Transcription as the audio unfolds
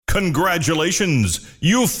Congratulations,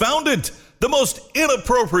 you found it! The most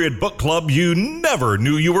inappropriate book club you never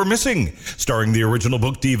knew you were missing. Starring the original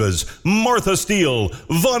book divas, Martha Steele,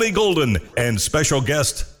 Vonnie Golden, and special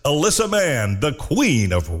guest, Alyssa Mann, the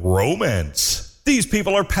queen of romance. These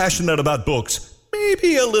people are passionate about books,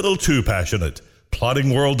 maybe a little too passionate.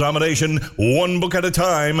 Plotting world domination, one book at a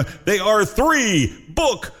time, they are 3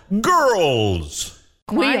 book girls.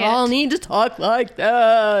 We all need to talk like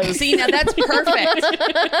that. See, now that's perfect.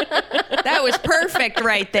 That was perfect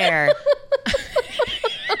right there.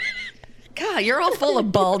 God, you're all full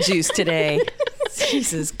of ball juice today.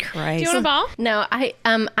 Jesus Christ. Do you want a ball? No,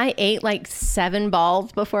 I ate like 7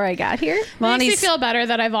 balls before I got here. Makes me feel better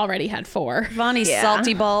that I've already had 4. Vonnie's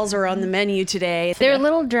salty balls are on the menu today. They're a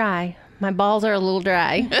little dry. My balls are a little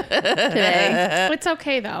dry today. It's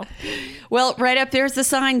okay though. Well, right up there's the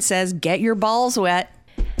sign says, get your balls wet.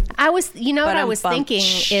 What I was thinking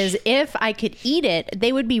is if I could eat it,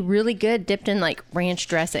 they would be really good dipped in like ranch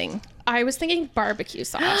dressing. I was thinking barbecue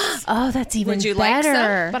sauce. Oh, that's even Would you better.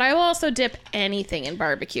 like some? But I will also dip anything in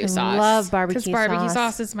barbecue sauce. love barbecue Because barbecue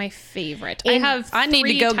sauce. sauce is my favorite. And I need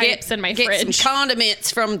to go get some fridge.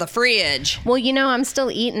 condiments from the fridge. Well, I'm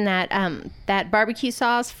still eating that barbecue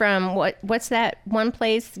sauce from what's that one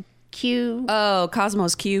place? Q. Oh,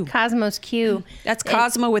 Cosmo's Q. Cosmos Q. That's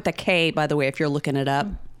Cosmo with a K, by the way, if you're looking it up.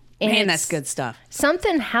 And Man, it's that's good stuff.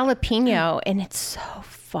 Something jalapeno, and it's so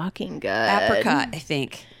fucking good. Apricot, I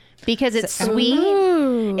think. Because it's sweet.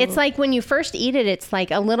 Ooh. It's like when you first eat it, it's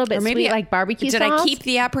like a little bit sweet, like barbecue sauce. Did I keep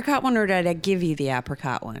the apricot one or did I give you the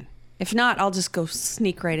apricot one? If not, I'll just go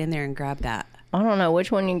sneak right in there and grab that. I don't know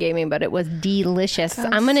which one you gave me, but it was delicious.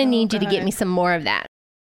 I'm going to need you to get me some more of that.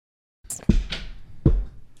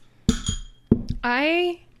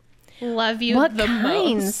 I love you What the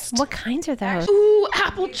kinds? most. What kinds are those? Ooh,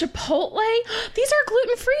 apple chipotle. These are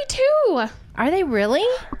gluten-free too. Are they really?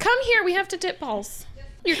 Come here. We have to dip balls.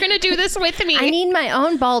 You're going to do this with me. I need my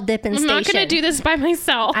own ball dipping station. I'm not going to do this by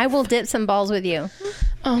myself. I will dip some balls with you.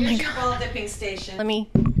 Oh my God. Ball dipping station. Let me...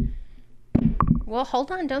 Well,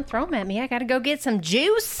 hold on. Don't throw them at me. I got to go get some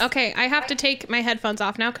juice. Okay, I have to take my headphones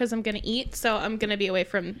off now because I'm going to eat, so I'm going to be away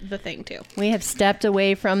from the thing too. We have stepped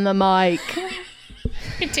away from the mic.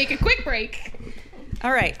 Take a quick break.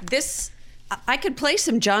 All right, I could play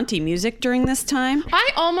some jaunty music during this time.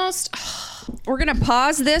 We're going to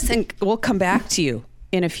pause this and we'll come back to you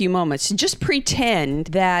in a few moments. Just pretend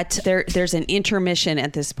that there's an intermission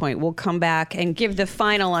at this point. We'll come back and give the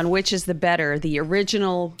final on which is the better, the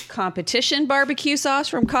original competition barbecue sauce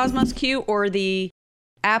from Cosmos Q or the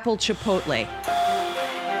apple chipotle.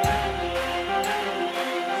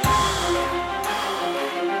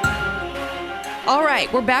 All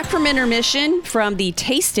right, we're back from intermission from the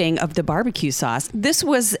tasting of the barbecue sauce. This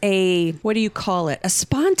was a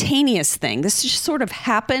spontaneous thing. This just sort of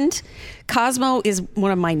happened. Cosmo is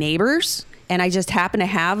one of my neighbors, and I just happened to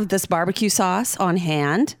have this barbecue sauce on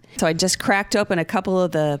hand. So I just cracked open a couple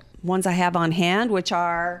of the ones I have on hand, which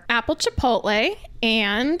are apple chipotle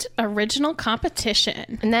and original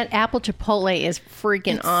competition. And that apple chipotle is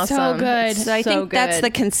freaking awesome. So good. It's So I think good. that's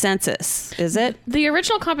the consensus, is it? The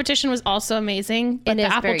original competition was also amazing, but the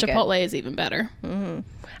apple chipotle is even better. Mm-hmm.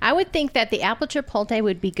 I would think that the apple chipotle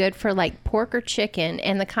would be good for like pork or chicken,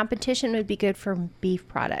 and the competition would be good for beef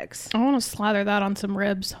products. I want to slather that on some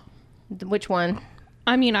ribs. Which one?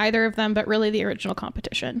 I mean, either of them, but really the original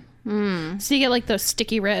competition. So you get like those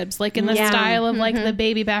sticky ribs, like in the Yeah. style of like the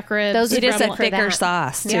baby back ribs. It is a for thicker that.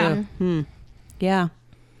 sauce, too. Yeah. Yeah.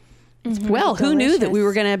 Well, who knew that we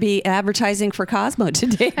were going to be advertising for Cosmo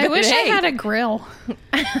today? I wish I Hey. had a grill.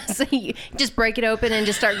 So you just break it open and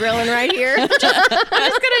just start grilling right here. I'm just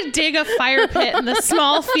going to dig a fire pit in the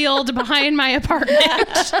small field behind my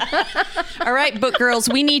apartment. All right, book girls,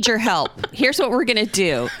 we need your help. Here's what we're going to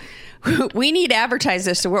do. We need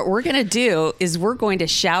advertisers. So what we're going to do is we're going to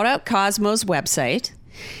shout out Cosmo's website.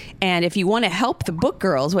 And if you want to help the book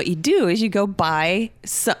girls, what you do is you go buy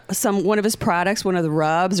one of his products, one of the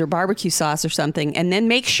rubs or barbecue sauce or something, and then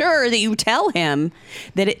make sure that you tell him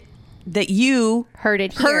that you Heard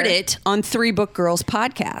it on Three Book Girls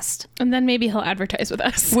podcast, And then maybe he'll advertise with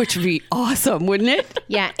us. which would be awesome, wouldn't it?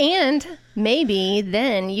 Yeah, and maybe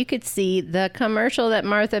then you could see the commercial that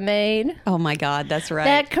Martha made. Oh my God, that's right.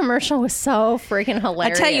 That commercial was so freaking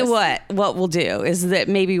hilarious. I tell you what we'll do is that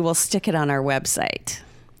maybe we'll stick it on our website.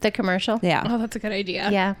 The commercial? Yeah. Oh, that's a good idea.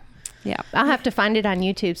 Yeah. Yeah. I'll have to find it on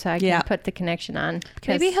YouTube so I can put the connection on.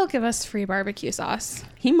 Maybe he'll give us free barbecue sauce.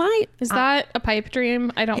 He might. Is that a pipe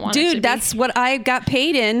dream? I don't want it to be. Dude, that's what I got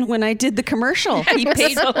paid in when I did the commercial. He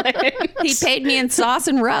paid me in sauce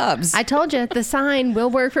and rubs. I told you, the sign will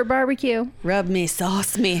work for barbecue. Rub me,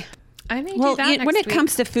 sauce me. I may do that next when it week.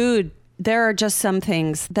 comes to food, there are just some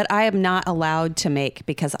things that I am not allowed to make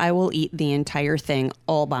because I will eat the entire thing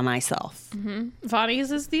all by myself. Vonnie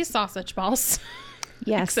uses these sausage balls.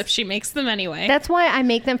 Yes. Except she makes them anyway. That's why I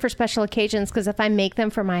make them for special occasions, because if I make them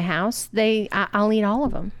for my house, I'll eat all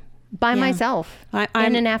of them by myself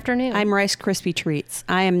in an afternoon. I'm Rice Krispie treats.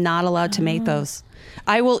 I am not allowed to make those.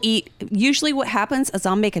 I will eat. Usually, what happens is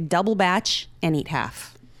I'll make a double batch and eat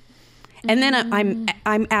half, and then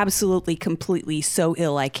I'm absolutely completely so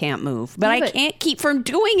ill I can't move. But I can't keep from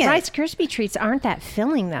doing it. Rice Krispie treats aren't that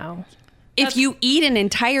filling, though. If you eat an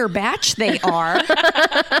entire batch, they are.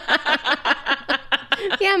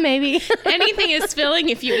 Yeah, maybe. Anything is filling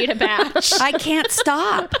if you eat a batch. I can't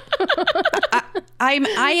stop. I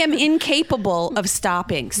am incapable of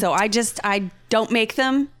stopping. So I don't make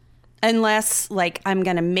them unless like I'm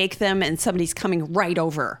going to make them and somebody's coming right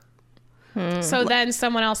over. So then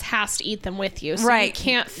someone else has to eat them with you. So Right. you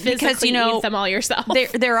can't physically eat them all yourself.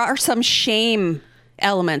 There are some shame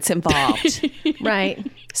elements involved. Right.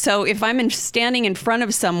 So if I'm standing in front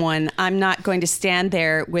of someone, I'm not going to stand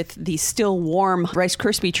there with the still warm Rice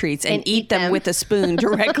Krispie treats and eat them with a spoon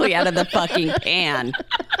directly out of the fucking pan.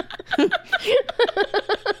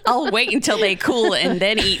 I'll wait until they cool and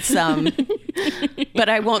then eat some. But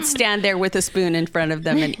I won't stand there with a spoon in front of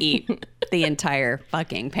them and eat the entire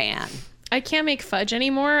fucking pan. I can't make fudge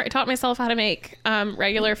anymore. I taught myself how to make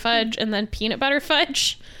regular fudge and then peanut butter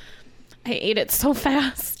fudge. I ate it so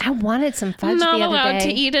fast. I wanted some fudge I'm not the other allowed day.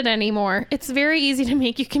 to eat it anymore. It's very easy to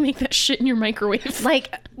make. You can make that shit in your microwave.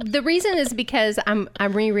 Like, the reason is because I'm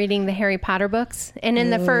rereading the Harry Potter books, and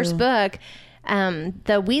in the first book,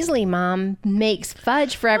 the Weasley mom makes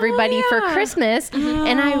fudge for everybody for Christmas,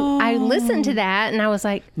 and I listened to that, and I was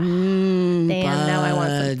like, damn, now I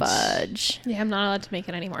want some fudge. Yeah, I'm not allowed to make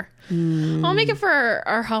it anymore. I'll make it for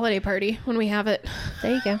our holiday party when we have it.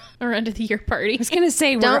 There you go. Our end of the year party. I was going to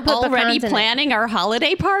say, Don't we're put already pecans in it. planning our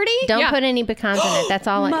holiday party? Don't put any pecans in it. That's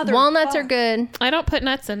all. Walnuts are good. I don't put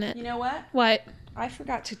nuts in it. You know what? What? I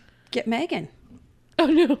forgot to get Megan. Oh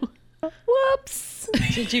no. Whoops.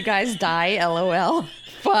 Did you guys die? LOL.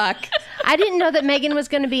 Fuck. I didn't know that Megan was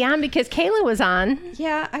going to be on because Kayla was on.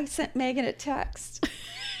 Yeah, I sent Megan a text.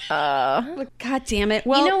 God damn it.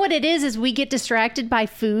 Well, You know what it is we get distracted by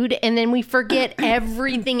food, and then we forget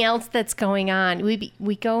everything else that's going on.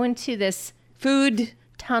 We go into this food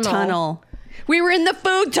tunnel. We were in the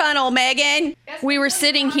food tunnel, Megan. We were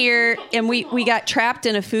sitting here and we got trapped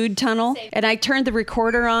in a food tunnel, and I turned the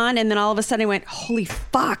recorder on, and then all of a sudden I went, holy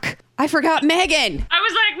fuck, I forgot Megan. I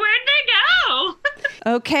was like, where'd they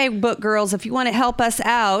go? Okay, book girls, if you want to help us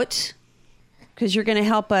out, because you're going to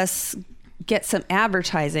help us get some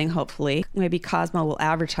advertising, hopefully. Maybe Cosmo will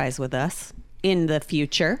advertise with us in the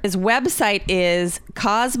future. His website is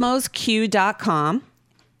cosmosq.com,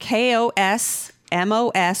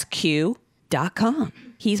 KOSMOSQ.com.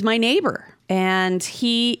 He's my neighbor, and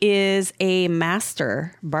he is a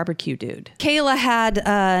master barbecue dude. Kayla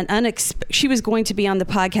had she was going to be on the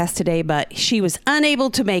podcast today, but she was unable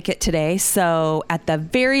to make it today. So at the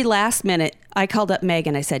very last minute, I called up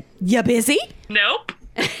Megan. I said, "You busy?" Nope.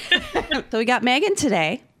 So we got Megan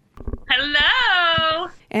today. Hello.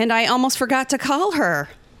 And I almost forgot to call her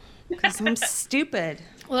because I'm stupid.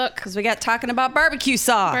 Look, Because we got talking about barbecue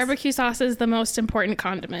sauce. barbecue sauce is the most important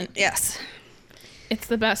condiment. Yes. It's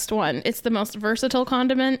the best one. It's the most versatile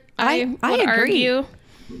condiment. I would agree. argue.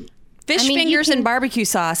 Fish fingers and barbecue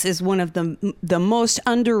sauce is one of the most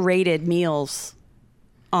underrated meals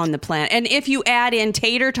on the planet. And if you add in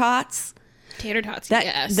tater tots, Tater tots,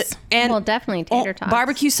 yes. and Well, definitely tater tots.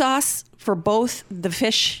 Barbecue sauce for both the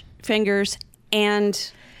fish fingers and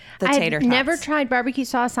the tater tots. I've never tried barbecue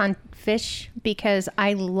sauce on fish because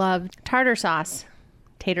I love tartar sauce.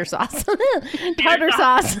 Tater sauce. Tartar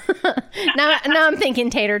sauce. now I'm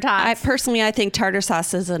thinking tater tots. I think tartar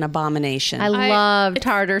sauce is an abomination. I love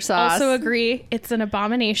tartar sauce. Also agree, it's an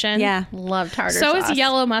abomination. Yeah. Love tartar So sauce. is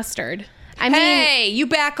yellow mustard. I mean, Hey, you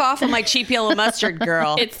back off of my cheap yellow mustard,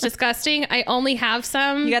 girl. It's disgusting. I only have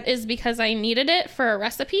some is because I needed it for a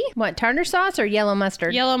recipe. what, tartar sauce or yellow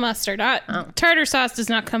mustard? Yellow mustard. Tartar sauce does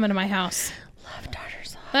not come into my house. Love tartar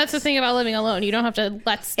sauce. That's the thing about living alone. You don't have to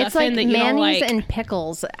let stuff It's like in that you don't mayonnaise like. and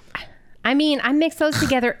pickles. I mean, I mix those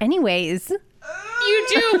together anyways. You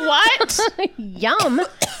do what? Yum.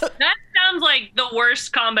 That sounds like the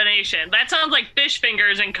worst combination. That sounds like fish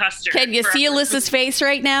fingers and custard. Can you see Alyssa's face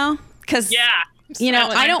right now? Because, Yeah.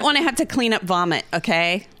 I don't want to have to clean up vomit,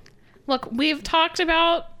 okay? Look, we've talked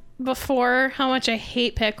about before how much I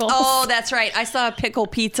hate pickles. Oh, that's right. I saw a pickle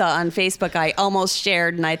pizza on Facebook. I almost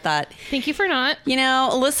shared, and I thought, Thank you for not.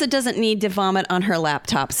 Alyssa doesn't need to vomit on her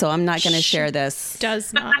laptop, so I'm not going to share this.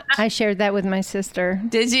 Does not. I shared that with my sister.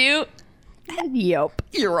 Did you? Yup.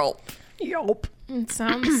 Yup.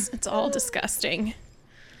 It's all disgusting.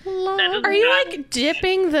 That Are you like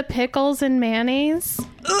dipping the pickles in mayonnaise?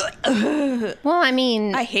 Well, I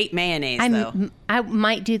mean, I hate mayonnaise, though. I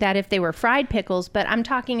might do that if they were fried pickles, but I'm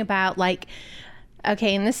talking about like,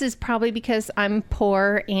 okay, and this is probably because I'm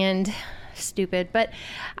poor and stupid, but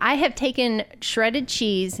I have taken shredded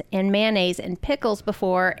cheese and mayonnaise and pickles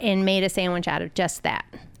before and made a sandwich out of just that.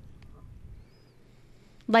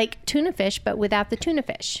 Like tuna fish, but without the tuna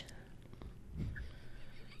fish.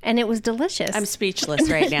 And it was delicious. I'm speechless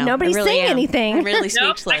right now. Nobody's I really saying am. anything. I'm really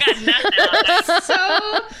Nope, speechless. I got nothing on that.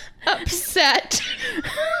 So upset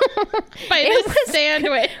by It this was-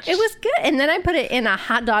 sandwich. It was good. And then I put it in a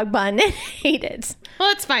hot dog bun and ate it. Well,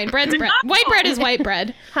 it's fine. Bread's bread. White bread is white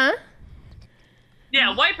bread. Huh?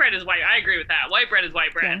 Yeah, white bread is white. I agree with that. White bread is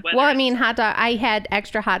white bread. Whether Well, I it's- mean, I had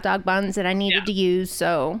extra hot dog buns that I needed Yeah. to use,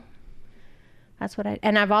 so that's what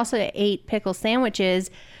and I've also ate pickle sandwiches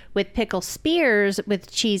with pickle spears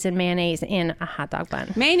with cheese and mayonnaise in a hot dog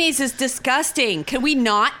bun. Mayonnaise is disgusting. Can we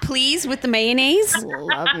not, please, with the mayonnaise?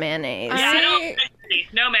 Love mayonnaise. yeah, I don't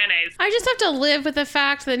no mayonnaise. I just have to live with the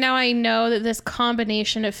fact that now I know that this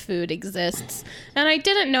combination of food exists. And I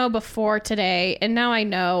didn't know before today, and now I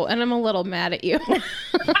know, and I'm a little mad at you.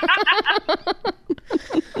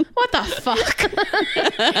 What the fuck?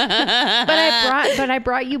 But I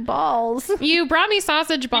brought you balls. You brought me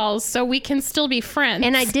sausage balls so we can still be friends.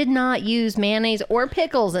 And I did not use mayonnaise or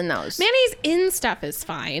pickles in those. Mayonnaise in stuff is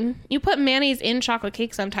fine. You put mayonnaise in chocolate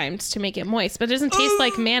cake sometimes to make it moist, but it doesn't taste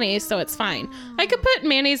like mayonnaise, so it's fine. I could put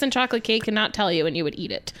mayonnaise in chocolate cake and not tell you, and you would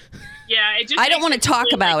eat it. Yeah, it just I don't makes want to talk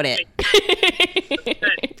really about like-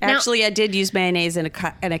 it. Actually, I did use mayonnaise in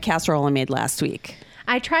a casserole I made last week.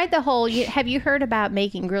 I tried the whole. Have you heard about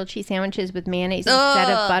making grilled cheese sandwiches with mayonnaise instead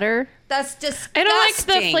of butter? That's disgusting. I don't like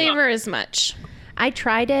the flavor as much, I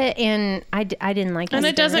tried it and I didn't like it. and it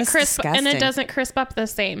either. doesn't That's crisp, and disgusting. it doesn't crisp up the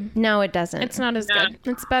same. No, it doesn't. It's not as Yeah. good.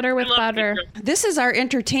 It's better with I love butter. pizza. This is our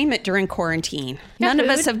entertainment during quarantine. None of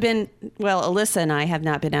us food. have been, well, Alyssa and I have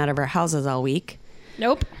not been out of our houses all week.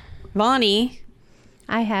 Nope. Vonnie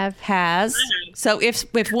I have. has. So if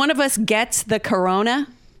one of us gets the corona,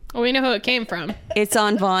 Well, we know who it came from. it's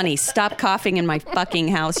on Vonnie. Stop coughing in my fucking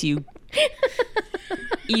house, you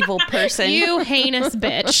evil person. You heinous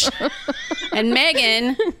bitch. And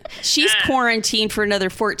Megan, she's quarantined for another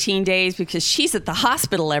 14 days because she's at the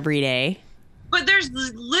hospital every day. But there's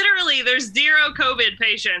zero COVID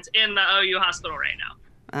patients in the OU hospital right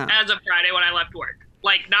now. As of Friday when I left work.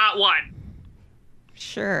 Like, not one.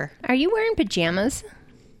 Sure. Are you wearing pajamas?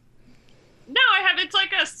 No, I have. It's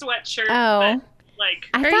like a sweatshirt. Oh. but, like,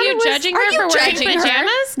 I Are thought you it was- judging Are her you for wearing judging her?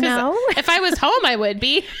 pajamas? 'Cause No. If I was home, I would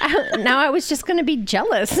be. Now I was just going to be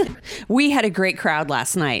jealous. We had a great crowd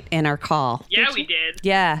last night in our call. yeah, we did.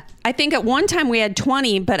 Yeah. I think at one time we had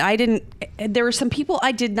 20, but there were some people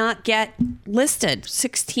I did not get listed.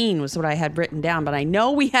 16 was what I had written down, but I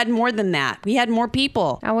know we had more than that. We had more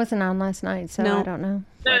people. I wasn't on last night, so No. I don't know.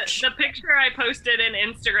 The picture I posted in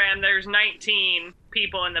Instagram, there's 19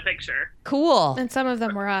 people in the picture. Cool. And some of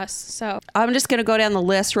them were us. So I'm just going to go down the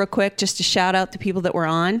list real quick just to shout out the people that were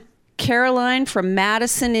on. Caroline from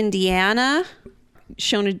Madison, Indiana.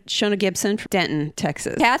 Shona Gibson from Denton,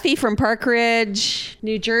 Texas. Kathy from Park Ridge,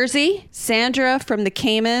 New Jersey. Sandra from the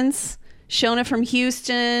Caymans. Shona from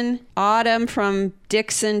Houston. Autumn from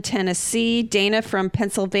Dixon, Tennessee. Dana from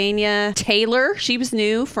Pennsylvania. Taylor, she was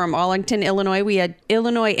new, from Arlington, Illinois. We had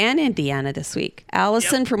Illinois and Indiana this week.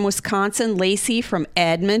 Allison from Wisconsin. Lacey from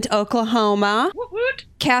Edmond, Oklahoma. Woot woot.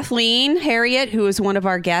 Kathleen Harriet, who is one of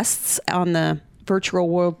our guests on the Virtual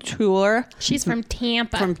World Tour she's from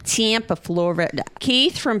Tampa. from Tampa, Florida.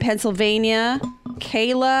 Keith from Pennsylvania.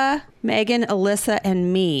 Kayla, Megan, Alyssa,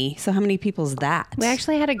 and me. So how many people is that? We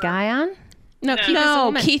actually had a guy on. no, Keith is a No,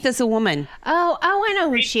 woman. Keith is a woman. Oh, I know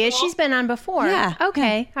who she is. She's been on before. Yeah.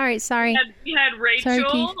 Okay. All right. Sorry. We had Rachel Sorry,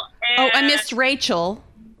 Keith. Oh, I and missed Rachel.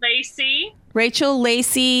 Lacey, Rachel,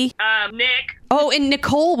 Lacey. Nick. Oh, and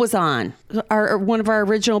Nicole was on. One of our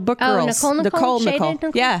original book Oh, girls. Nicole. Shaded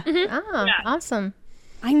Nicole? Yeah. Oh, Yeah. awesome.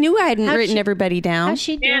 I knew I hadn't How's written she- everybody down. How's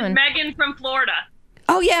she doing? And Megan from Florida.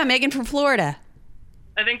 Oh, yeah, Megan from Florida.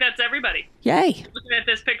 I think that's everybody. Yay. Looking at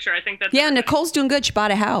this picture, I think that's Yeah, everybody. Nicole's doing good. She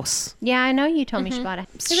bought a house. Yeah, I know you told me she bought it.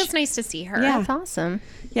 It was nice to see her. Yeah. That's awesome.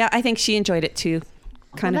 Yeah, I think she enjoyed it too.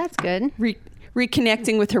 Well, Kind of that's good.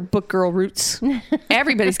 reconnecting with her book girl roots.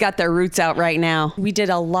 Everybody's got their roots out right now. We did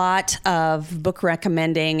a lot of book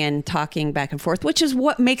recommending and talking back and forth, which is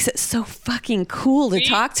what makes it so fucking cool to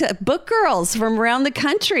talk to book girls from around the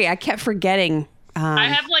country. I kept forgetting. I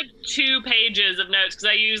have like 2 pages of notes because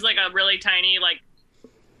I use like a really tiny like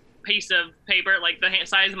piece of paper, like the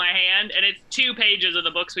size of my hand, and it's 2 pages of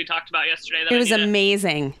the books we talked about yesterday. That it was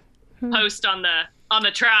amazing. Post on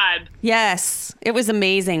the tribe. Yes, it was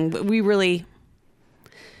amazing.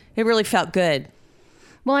 It really felt good.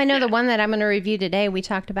 Well, I know the one that I'm going to review today, we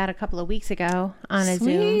talked about a couple of weeks ago on a Zoom.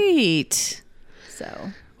 Sweet.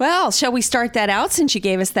 So, well, shall we start that out since you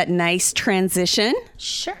gave us that nice transition?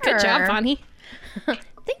 sure. Good job, Bonnie.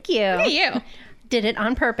 Thank you. Look at you. Did it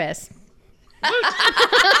on purpose.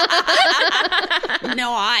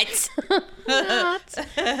 Not.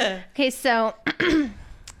 Okay, so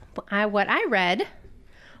what I read,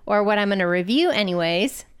 or what I'm going to review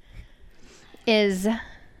anyways, is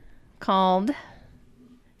called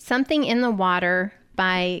Something in the Water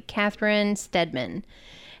by Catherine Steadman.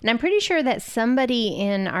 And I'm pretty sure that somebody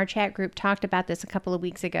in our chat group talked about this a couple of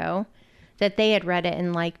weeks ago, that they had read it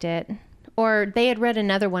and liked it. Or they had read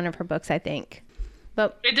another one of her books, I think.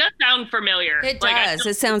 But it does sound familiar. It does.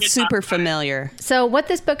 It sounds super familiar. So what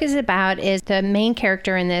this book is about is the main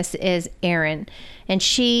character in this is Erin. And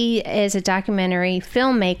she is a documentary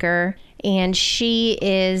filmmaker. And she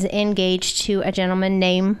is engaged to a gentleman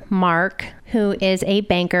named Mark, who is a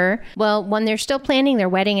banker. Well, when they're still planning their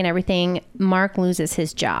wedding and everything, Mark loses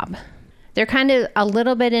his job. They're kind of a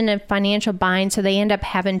little bit in a financial bind, so they end up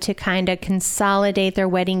having to kind of consolidate their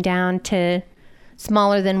wedding down to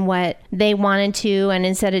smaller than what they wanted to. And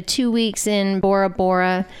instead of 2 weeks in Bora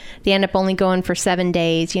Bora, they end up only going for 7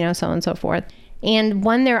 days, so on and so forth. And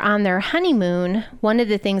when they're on their honeymoon, one of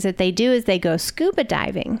the things that they do is they go scuba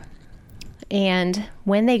diving. And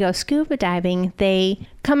when they go scuba diving, they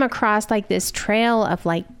come across like this trail of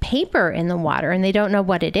like paper in the water, and they don't know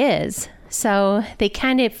what it is. So they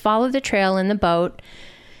kind of follow the trail in the boat,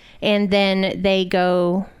 and then they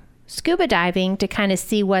go scuba diving to kind of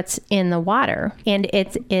see what's in the water. And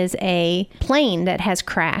it is a plane that has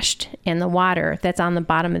crashed in the water that's on the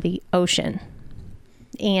bottom of the ocean.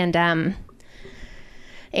 And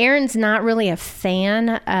Erin's not really a fan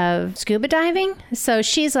of scuba diving. So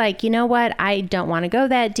she's like, you know what? I don't want to go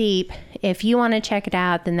that deep. If you want to check it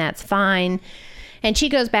out, then that's fine. And she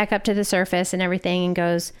goes back up to the surface and everything and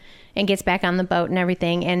goes and gets back on the boat and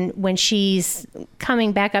everything. And when she's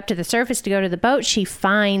coming back up to the surface to go to the boat, she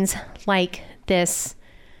finds like this,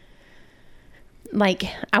 like,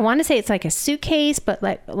 I want to say it's like a suitcase, but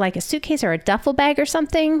like a suitcase or a duffel bag or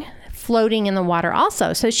something floating in the water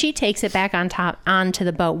also. So she takes it back onto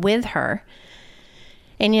the boat with her.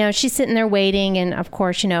 And, she's sitting there waiting and, of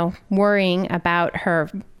course, worrying about her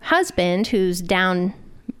husband who's down,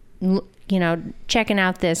 checking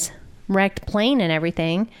out this wrecked plane and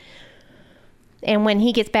everything. And when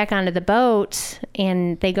he gets back onto the boat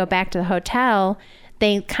and they go back to the hotel,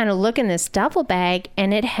 they kind of look in this duffel bag,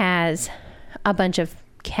 and it has a bunch of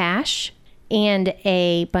cash and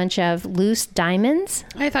a bunch of loose diamonds.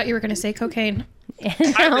 I thought you were going to say cocaine.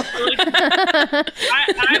 I was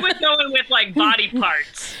going with like body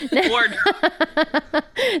parts.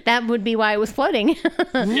 That would be why it was floating.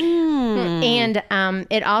 And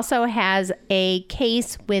it also has a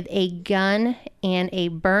case with a gun and a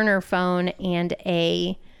burner phone and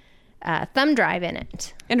a thumb drive in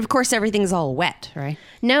it. And of course, everything's all wet, right?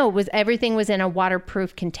 No, everything was in a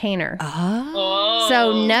waterproof container. Oh.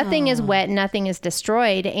 So nothing is wet, nothing is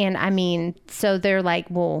destroyed. And so they're like,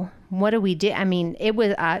 well, what do we do? It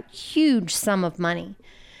was a huge sum of money.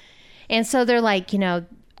 And so they're like,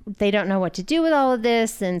 they don't know what to do with all of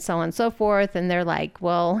this and so on and so forth. And they're like,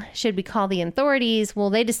 well, should we call the authorities? Well,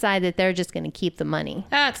 they decide that they're just going to keep the money.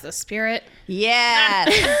 That's the spirit. Yeah.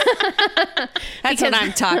 That's what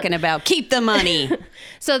I'm talking about. Keep the money.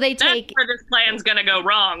 So they take... That's where this plan's going to go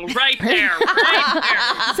wrong. Right there.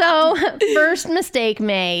 Right there. So first mistake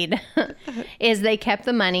made is they kept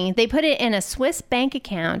the money. They put it in a Swiss bank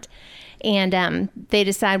account. And they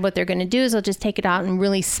decide what they're going to do is they'll just take it out in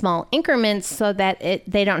really small increments so that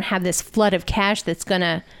they don't have this flood of cash that's going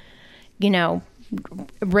to,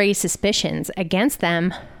 raise suspicions against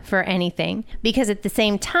them for anything. Because at the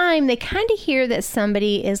same time, they kind of hear that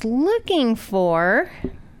somebody is looking for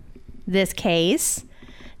this case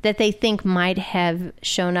that they think might have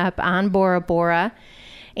shown up on Bora Bora.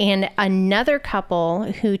 And another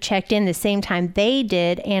couple who checked in the same time they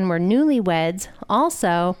did and were newlyweds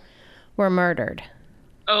also were murdered.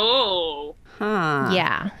 Oh.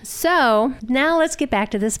 Yeah. So now let's get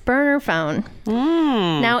back to this burner phone.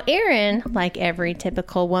 Now, Erin, like every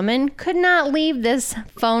typical woman, could not leave this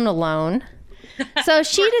phone alone. So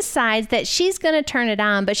she decides that she's going to turn it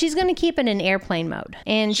on, but she's going to keep it in airplane mode.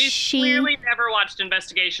 And she clearly never watched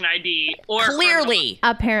Investigation ID. Or Clearly.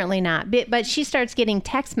 Apparently not. But she starts getting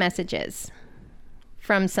text messages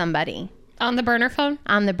from somebody. On the burner phone?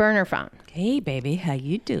 On the burner phone. Hey, baby, how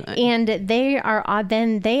you doing? And they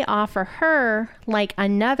offer her like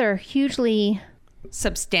another hugely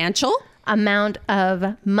Substantial? amount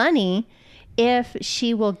of money if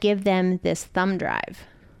she will give them this thumb drive.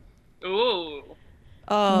 Ooh.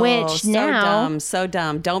 Oh, Which now- so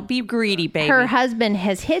dumb. Don't be greedy, baby. Her husband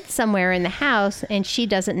has hid somewhere in the house and she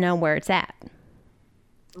doesn't know where it's at.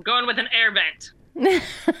 I'm going with an air vent.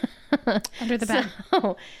 Under the bed.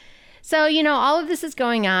 So, all of this is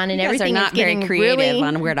going on and You guys everything are not is getting very creative really...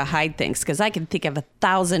 on where to hide things, because I can think of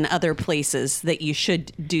 1,000 other places that you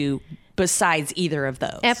should do besides either of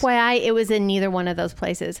those. FYI, it was in neither one of those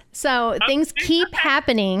places. So things keep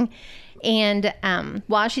happening. And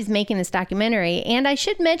while she's making this documentary, and I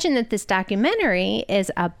should mention that this documentary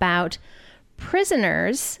is about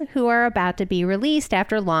prisoners who are about to be released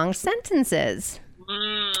after long sentences.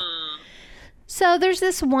 So there's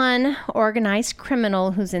this one organized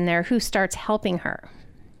criminal who's in there who starts helping her.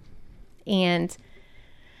 And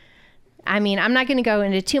I mean, I'm not going to go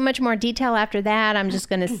into too much more detail after that. I'm just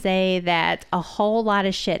going to say that a whole lot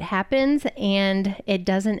of shit happens and it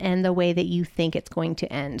doesn't end the way that you think it's going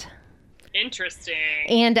to end. Interesting.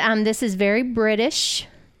 And this is very British.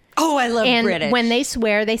 Oh, I love And British. when they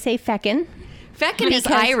swear, they say feckin'. Feckin' is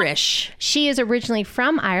because- Irish. She is originally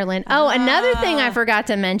from Ireland. Oh, another thing I forgot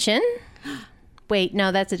to mention. Wait,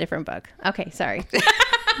 no, that's a different book. Okay, sorry.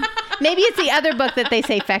 Maybe it's the other book that they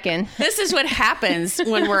say feckin'. This is what happens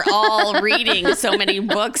when we're all reading so many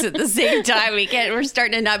books at the same time. We're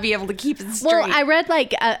starting to not be able to keep it straight. Well, I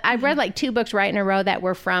read like 2 books right in a row that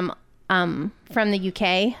were from the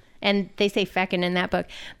UK, and they say feckin' in that book.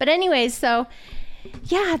 But anyways, so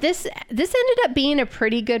yeah, this ended up being a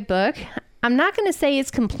pretty good book. I'm not going to say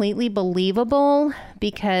it's completely believable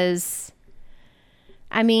because,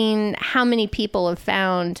 I mean, how many people have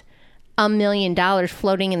found $1 million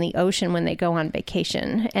floating in the ocean when they go on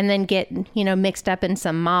vacation and then get, mixed up in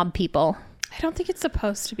some mob people? I don't think it's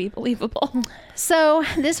supposed to be believable. So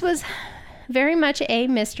this was very much a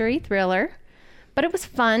mystery thriller, but it was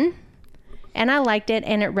fun and I liked it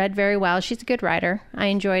and it read very well. She's a good writer. I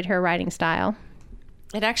enjoyed her writing style.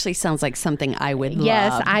 It actually sounds like something I would love.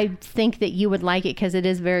 Yes, I think that you would like it because it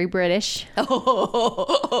is very British.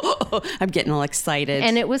 Oh, I'm getting all excited.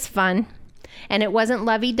 And it was fun. And it wasn't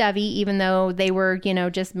lovey-dovey, even though they were,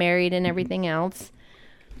 just married and everything else.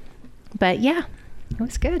 But yeah, it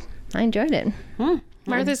was good. I enjoyed it.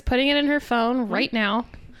 Martha's putting it in her phone right now.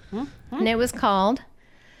 And it was called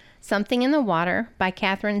Something in the Water by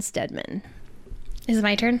Catherine Stedman. Is it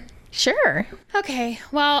my turn? Sure. Okay.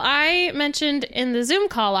 Well, I mentioned in the Zoom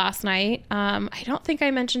call last night, I don't think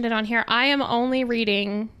I mentioned it on here. I am only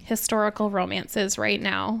reading historical romances right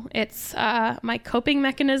now. It's my coping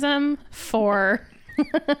mechanism for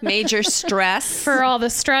major stress. for all the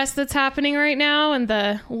stress that's happening right now and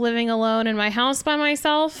the living alone in my house by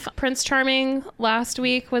myself. Prince Charming last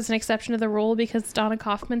week was an exception to the rule because Donna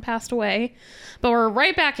Kaufman passed away. But we're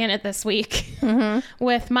right back in it this week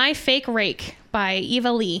with My Fake Rake by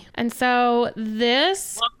Eva Lee. And so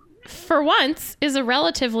this, for once, is a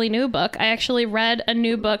relatively new book. I actually read a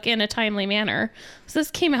new book in a timely manner. So this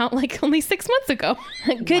came out like only 6 months ago.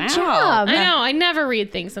 Good job. I know. I never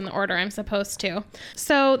read things in the order I'm supposed to.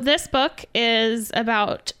 So this book is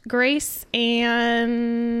about Grace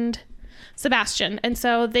and Sebastian. And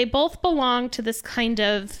so they both belong to this kind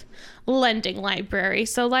of lending library.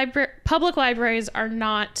 So public libraries are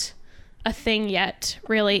not a thing yet,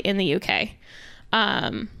 really, in the UK.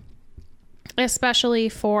 Especially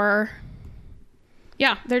for...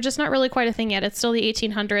 Yeah, they're just not really quite a thing yet. It's still the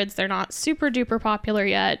 1800s. They're not super duper popular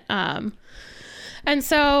yet. And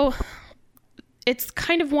so it's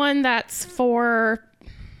kind of one that's for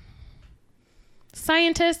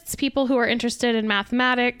scientists, people who are interested in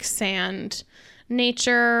mathematics and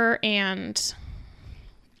nature and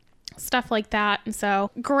stuff like that. And so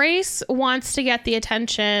Grace wants to get the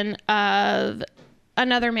attention of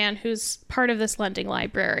another man who's part of this lending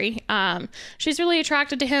library. She's really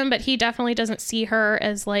attracted to him, but he definitely doesn't see her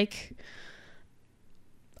as like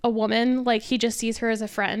a woman. Like he just sees her as a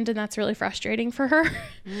friend, and that's really frustrating for her.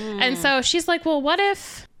 And so she's like, well, what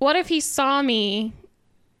if he saw me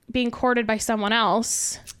being courted by someone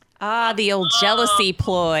else? The old jealousy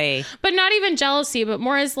ploy. But not even jealousy, but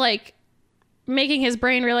more as like making his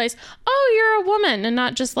brain realize, oh, you're a woman and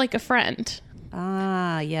not just like a friend.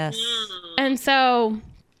 Ah, yes. And so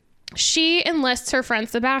she enlists her friend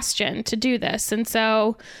Sebastian to do this. And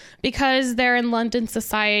so because they're in London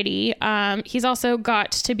society, he's also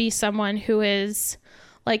got to be someone who is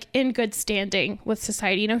like in good standing with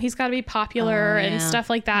society. You know, he's got to be popular and stuff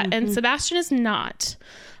like that. And Sebastian is not.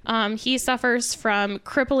 He suffers from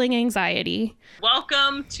crippling anxiety.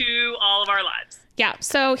 Welcome to all of our lives. Yeah.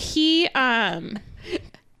 So he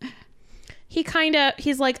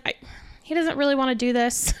he's like, he doesn't really want to do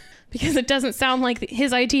this because it doesn't sound like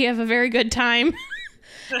his idea of a very good time.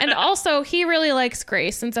 And also he really likes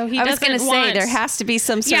Grace. And so he doesn't want... I was going to say, there has to be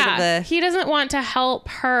some sort of a... he doesn't want to help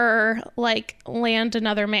her like land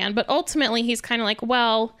another man. But ultimately he's kind of like,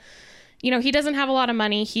 well, you know, he doesn't have a lot of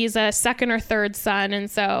money. He's a second or third son. And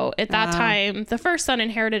so at that time, the first son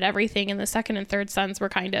inherited everything. And the second and third sons were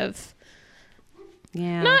kind of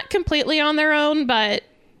not completely on their own, but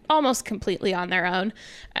almost completely on their own.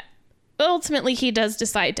 Ultimately, he does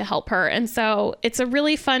decide to help her. And so it's a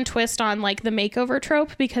really fun twist on like the makeover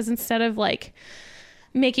trope, because instead of like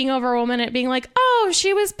making over a woman and being like, oh,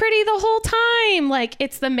 she was pretty the whole time, like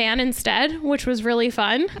it's the man instead, which was really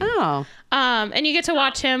fun. Oh. And you get to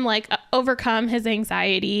watch him like overcome his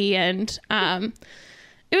anxiety, and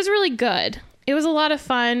it was really good. It was a lot of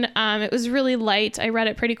fun. It was really light. I read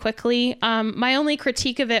it pretty quickly. My only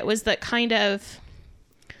critique of it was that kind of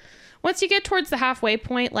once you get towards the halfway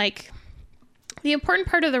point, like the important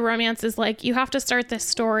part of the romance is like you have to start this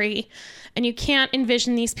story and you can't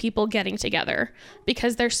envision these people getting together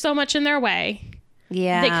because there's so much in their way.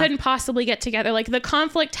 Yeah. They couldn't possibly get together. Like the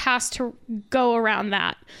conflict has to go around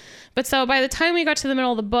that. But so by the time we got to the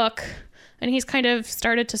middle of the book and he's kind of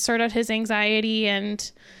started to sort out his anxiety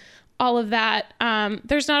and all of that,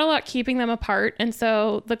 there's not a lot keeping them apart. And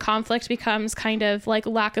so the conflict becomes kind of like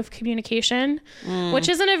lack of communication, which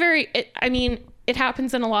isn't a very, it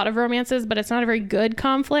happens in a lot of romances, but it's not a very good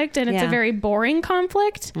conflict, and it's a very boring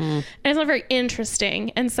conflict, and it's not very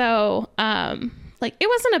interesting. And so, like, it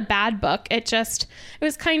wasn't a bad book. It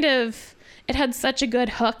was kind of, it had such a good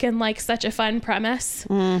hook and like such a fun premise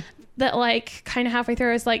that like kind of halfway through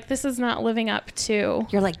I was like, this is not living up to.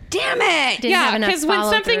 You're like, damn it. Yeah, because when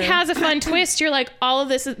something has a fun twist, you're like, all of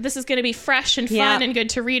this is going to be fresh and fun and good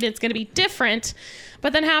to read. It's going to be different.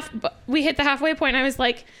 But then we hit the halfway point, and I was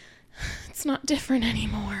like, it's not different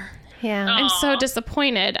anymore. Yeah. I'm so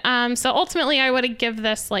disappointed. So ultimately I would give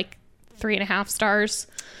this like 3.5 stars.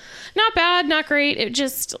 Not bad, not great.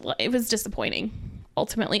 It was disappointing.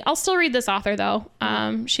 Ultimately, I'll still read this author though.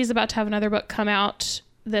 She's about to have another book come out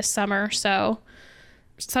this summer. So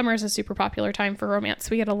summer is a super popular time for romance.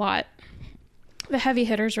 We get a lot. The heavy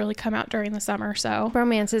hitters really come out during the summer. So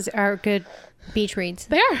romances are good beach reads.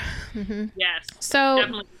 They are. Mm-hmm. Yes. So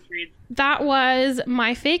definitely read. That was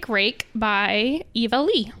My Fake Rake by Eva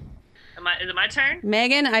Lee. Is it my turn?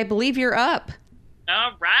 Megan, I believe you're up.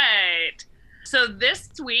 All right. So this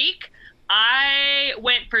week, I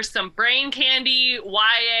went for some brain candy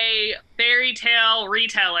YA fairy tale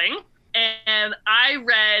retelling, and I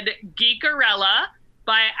read Geekerella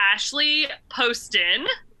by Ashley Poston,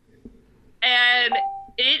 and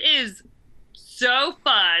it is so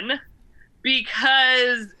fun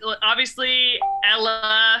because obviously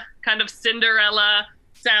Ella, kind of Cinderella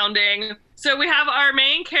sounding. So we have our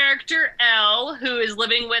main character, Elle, who is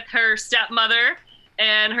living with her stepmother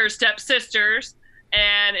and her stepsisters,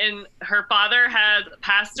 and her father has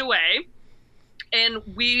passed away. And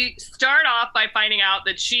we start off by finding out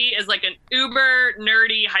that she is like an uber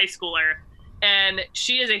nerdy high schooler. And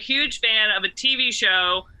she is a huge fan of a TV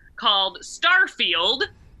show called Starfield.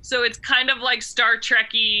 So it's kind of like Star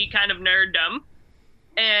Trek-y kind of nerddom.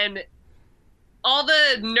 And all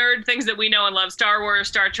the nerd things that we know and love, Star Wars,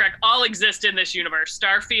 Star Trek, all exist in this universe.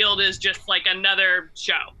 Starfield is just like another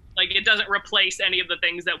show. Like it doesn't replace any of the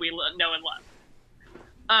things that we know and love.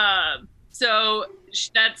 So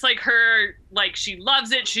that's like her, like she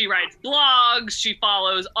loves it. She writes blogs. She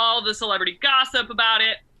follows all the celebrity gossip about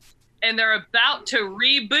it. And they're about to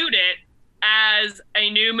reboot it as a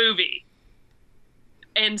new movie.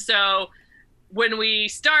 And so when we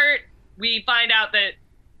start, we find out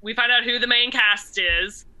who the main cast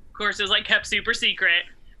is. Of course, it was like kept super secret.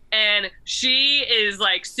 And she is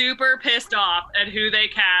like super pissed off at who they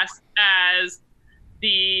cast as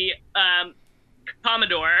the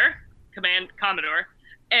Commodore, I think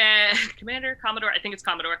it's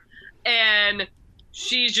Commodore. And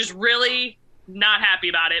she's just really not happy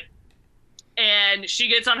about it. And she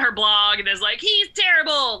gets on her blog and is like, he's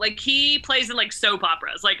terrible. Like he plays in like soap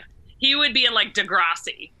operas. Like he would be in like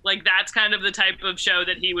Degrassi. Like that's kind of the type of show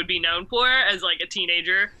that he would be known for as like a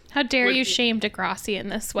teenager. How dare you shame Degrassi in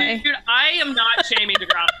this way? Dude, I am not shaming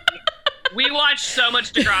Degrassi. We watched so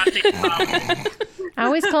much Degrassi. I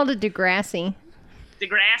always called it Degrassi.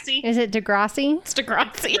 Degrassi? Is it Degrassi? It's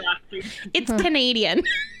Degrassi. It's Canadian.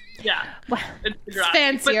 Yeah. It's It's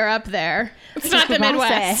fancier up there. It's not the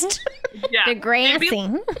Midwest. Yeah.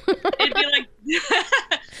 Degrassi. It'd be like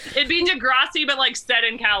it'd be Degrassi, but like set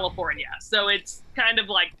in California. So it's kind of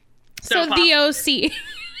like So the OC.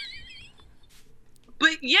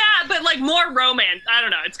 But yeah, but like more romance. I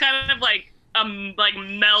don't know. It's kind of like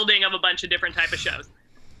melding of a bunch of different type of shows.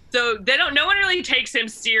 So no one really takes him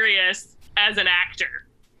serious as an actor.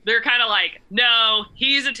 They're kind of like, no,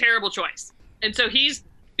 he's a terrible choice. And so he's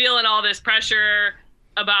feeling all this pressure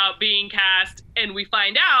about being cast, and we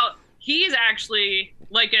find out he's actually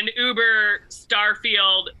like an uber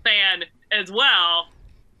Starfield fan as well,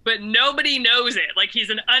 but nobody knows it. Like he's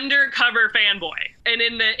an undercover fanboy. And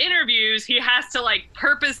in the interviews, he has to like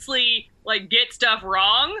purposely like get stuff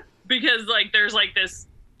wrong because like there's like this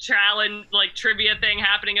challenge, like trivia thing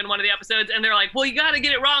happening in one of the episodes, and they're like, well, you got to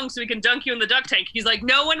get it wrong so we can dunk you in the duck tank. He's like,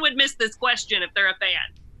 no one would miss this question if they're a fan.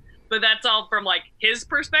 But that's all from like his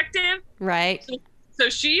perspective. Right. So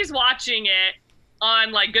she's watching it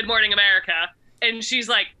on like Good Morning America, and she's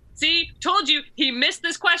like, see, told you he missed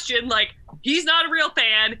this question. Like, he's not a real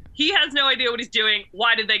fan. He has no idea what he's doing.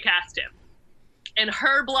 Why did they cast him? And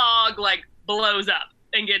her blog like blows up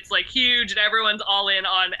and gets like huge, and everyone's all in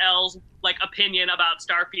on Elle's like opinion about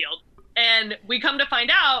Starfield. And we come to find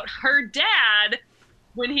out her dad,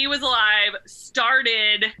 when he was alive,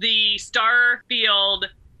 started the Starfield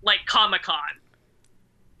like Comic-Con.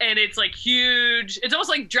 And it's like huge. It's almost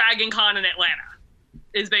like Dragon Con in Atlanta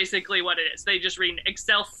is basically what it is. They just read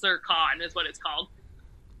Excelsior Con is what it's called.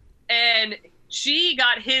 And she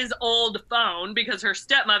got his old phone because her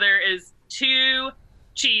stepmother is too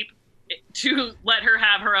cheap to let her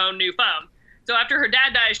have her own new phone. So after her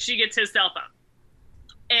dad dies, she gets his cell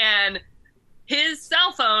phone. And his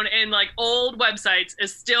cell phone in like old websites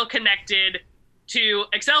is still connected to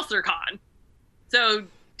Excelsior Con. So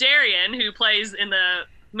Darian, who plays in the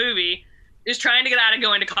movie, is trying to get out of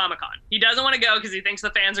going to Comic-Con. He doesn't want to go because he thinks the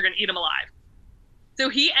fans are going to eat him alive. So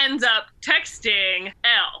he ends up texting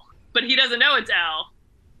Elle, but he doesn't know it's Elle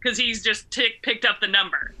because he's just picked up the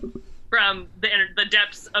number from the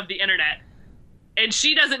depths of the internet. And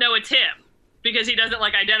she doesn't know it's him because he doesn't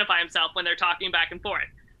like identify himself when they're talking back and forth.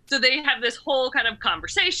 So they have this whole kind of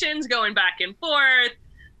conversations going back and forth,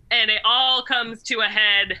 and it all comes to a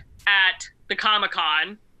head at the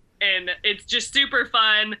Comic-Con. And it's just super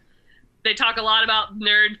fun. They talk a lot about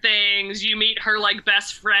nerd things. You meet her like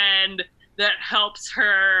best friend that helps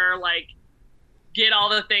her like get all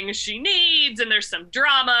the things she needs. And there's some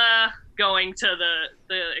drama going to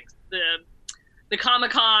the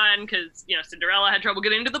Comic-Con because, you know, Cinderella had trouble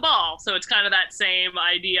getting to the ball. So it's kind of that same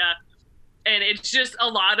idea. And it's just a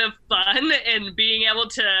lot of fun, and being able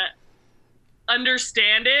to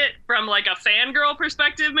understand it from like a fangirl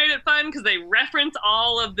perspective made it fun because they reference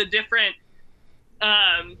all of the different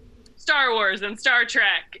Star Wars and Star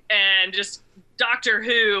Trek and just Doctor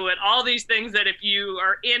Who and all these things that if you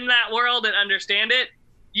are in that world and understand it,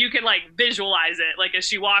 you can like visualize it. Like as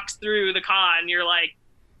she walks through the con, you're like,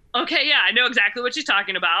 okay, yeah, I know exactly what she's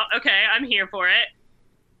talking about. Okay, I'm here for it.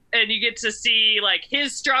 And you get to see like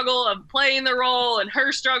his struggle of playing the role and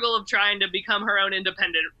her struggle of trying to become her own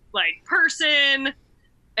independent like person.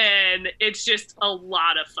 And it's just a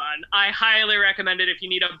lot of fun. I highly recommend it if you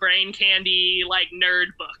need a brain candy like nerd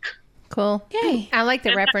book. Cool. Yay. I like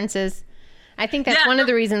the references. I think that's one of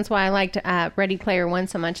the reasons why I liked Ready Player One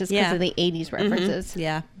so much is because of the 80s references. Mm-hmm.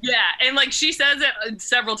 Yeah. Yeah. And like she says it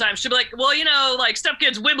several times. She'll be like, well, you know, like stuff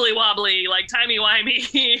gets wibbly wobbly, like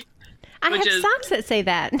timey-wimey. I have socks that say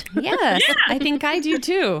that. Yes, yeah. I think I do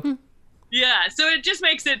too. Yeah, so it just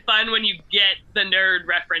makes it fun when you get the nerd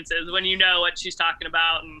references, when you know what she's talking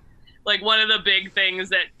about. And like one of the big things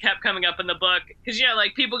that kept coming up in the book, because, you know,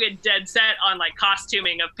 like people get dead set on like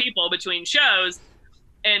costuming of people between shows,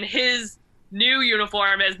 and his new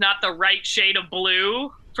uniform is not the right shade of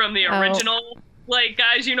blue from the original like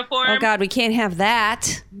guy's uniform. Oh God, we can't have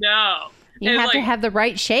that. No. You have to have the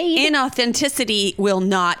right shade. Inauthenticity will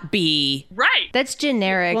not be right. That's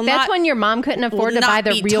generic. That's when your mom couldn't afford to buy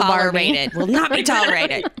the real Barbie. Will not be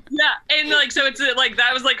tolerated. Yeah, and like so, it's like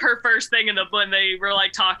that was like her first thing in the when they were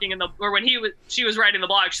like talking in the or when she was writing the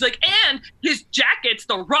blog. She's like, and his jacket's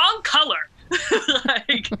the wrong color.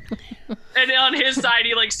 Like, and on his side,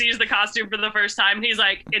 he like sees the costume for the first time, and he's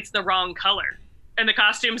like, it's the wrong color. And the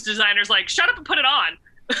costumes designer's like, shut up and put it on.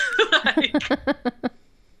 Like,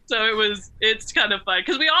 So it's kind of fun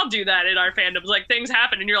because we all do that in our fandoms. Like things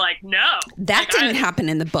happen and you're like, no. That didn't happen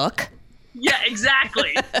in the book. Yeah,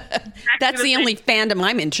 exactly. That's the only fandom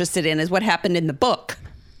I'm interested in is what happened in the book.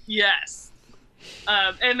 Yes.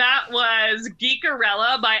 And that was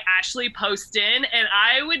Geekarella by Ashley Poston. And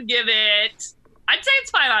I would give it, I'd say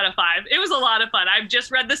it's 5 out of 5. It was a lot of fun. I've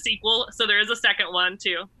just read the sequel, so there is a second one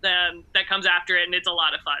too that comes after it, and it's a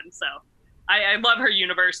lot of fun. So I love her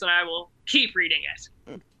universe, and I will keep reading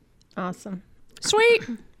it. Awesome. Sweet.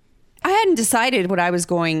 I hadn't decided what I was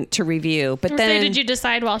going to review, but then did you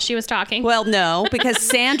decide while she was talking? Well, no, because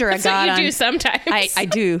Sandra That's got what you on. do sometimes. I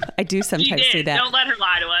do sometimes You did. do that. Don't let her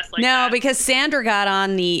lie to us like No, that. because Sandra got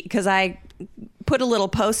on because I put a little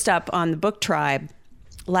post up on the Book Tribe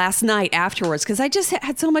last night afterwards because I just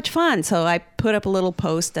had so much fun. So I put up a little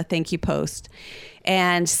post, a thank you post.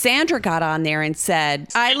 And Sandra got on there and said,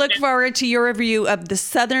 I look forward to your review of the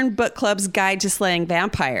Southern Book Club's Guide to Slaying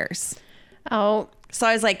Vampires. Oh, So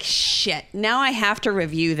I was like, shit, now I have to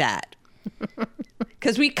review that.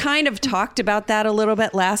 Because we kind of talked about that a little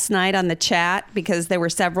bit last night on the chat because there were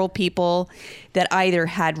several people that either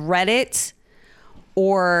had read it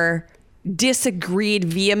or disagreed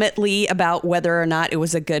vehemently about whether or not it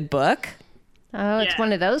was a good book. oh, it's Yeah.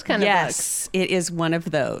 one of those kind of books. Yes, it is one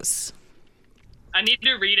of those. I need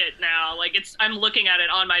to read it now. Like I'm looking at it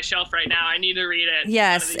on my shelf right now. I need to read it.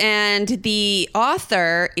 Yes, and the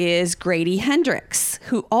author is Grady Hendrix,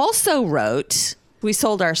 who also wrote We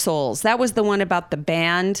Sold Our Souls. That was the one about the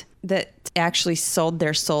band that actually sold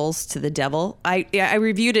their souls to the devil. I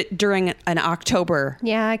reviewed it during an October.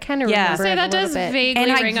 Yeah, I kind of Yeah. remember Say it a that little does bit. vaguely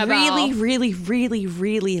And ring I a bell.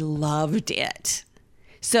 really loved it.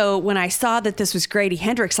 So when I saw that this was Grady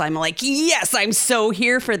Hendrix, I'm like, yes, I'm so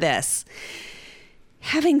here for this.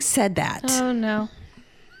 Having said that, Oh no.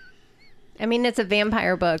 I mean, it's a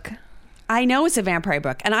vampire book. I know it's a vampire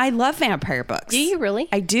book, and I love vampire books. Do you really?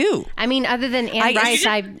 I do. I mean, other than Anne I- Rice,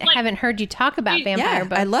 I Like- haven't heard you talk about vampire Yeah,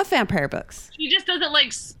 books. I love vampire books. She just doesn't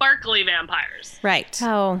like sparkly vampires. Right.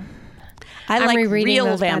 Oh, I I'm like rereading real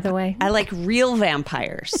those, by the way. I like real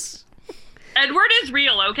vampires. Edward is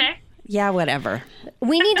real, okay? Yeah, whatever.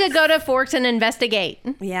 we need to go to Forks and investigate.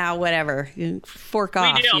 Yeah, whatever. You fork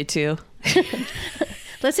off, do. you two.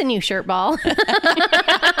 Listen, you shirt ball.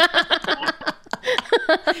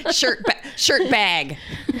 Shirt bag.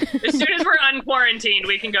 As soon as we're unquarantined,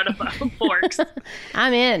 we can go to Forks.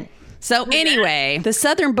 I'm in. So anyway, the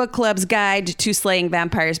Southern Book Club's Guide to Slaying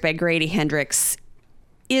Vampires by Grady Hendrix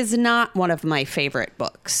is not one of my favorite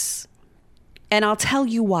books. And I'll tell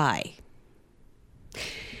you why.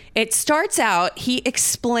 It starts out, he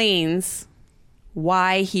explains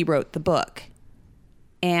why he wrote the book.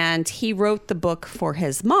 And he wrote the book for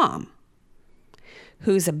his mom,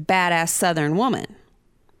 who's a badass Southern woman.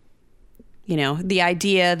 You know, the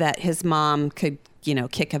idea that his mom could, you know,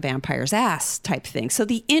 kick a vampire's ass type thing. So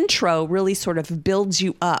the intro really sort of builds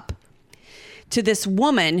you up to this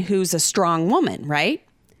woman who's a strong woman, right?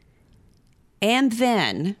 And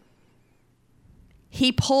then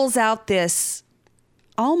he pulls out this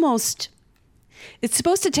almost, it's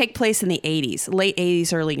supposed to take place in the 80s, late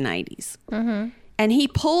 80s, early 90s. Mm-hmm. And he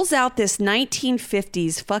pulls out this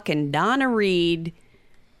 1950s fucking Donna Reed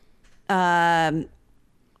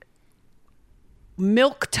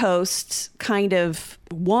milquetoast kind of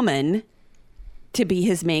woman to be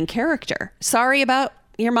his main character. Sorry about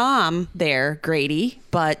your mom there, Grady,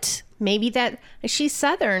 but Maybe that she's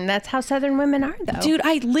Southern. That's how Southern women are, though. dude,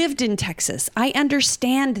 I lived in Texas. I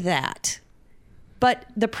understand that. But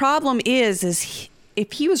the problem is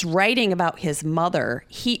if he was writing about his mother,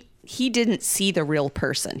 he didn't see the real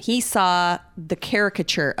person. He saw the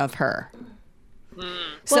caricature of her.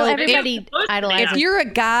 well, everybody idolizes. If you're a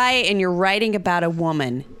guy and you're writing about a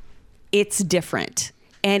woman, it's different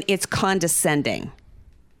and it's condescending.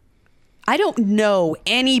 I don't know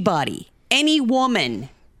anybody, any woman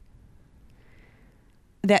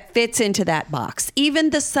that fits into that box.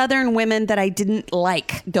 Even the Southern women that I didn't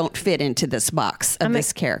like don't fit into this box of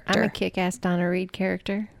this character. I'm a kick-ass Donna Reed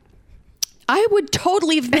character. I would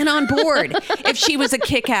totally have been on board if she was a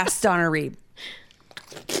kick-ass Donna Reed.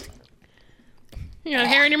 You got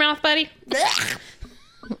hair in your mouth, buddy?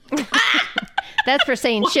 That's for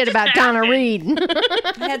saying shit about Donna Reed.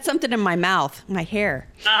 I had something in my mouth, my hair.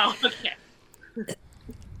 Oh, okay.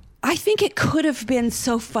 I think it could have been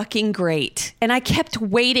so fucking great. And I kept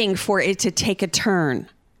waiting for it to take a turn.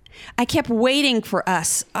 I kept waiting for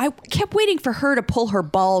us. I kept waiting for her to pull her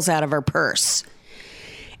balls out of her purse.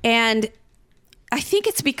 And I think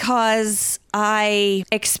it's because I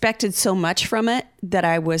expected so much from it that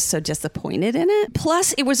I was so disappointed in it.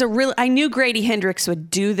 Plus, it was I knew Grady Hendrix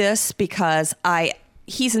would do this because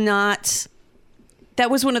he's not. That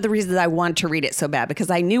was one of the reasons I wanted to read it so bad, because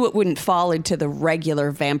I knew it wouldn't fall into the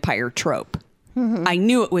regular vampire trope. I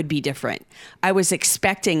knew it would be different. I was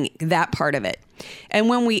expecting that part of it. And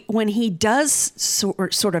when he does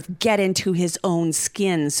sort of get into his own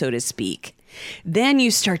skin, so to speak, then you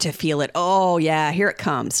start to feel it. Oh, yeah, here it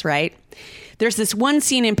comes, right? There's this one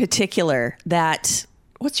scene in particular that,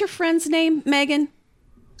 what's your friend's name, Megan?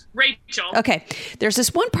 Rachel. Okay. There's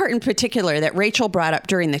this one part in particular that Rachel brought up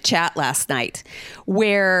during the chat last night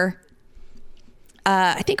where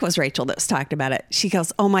I think it was Rachel that was talking about it. She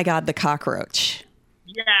goes, "Oh my God, the cockroach."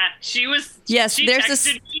 Yeah, she was. Yes, she there's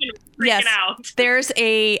texted me and was freaking out. There's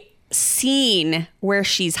a scene where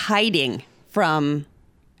she's hiding from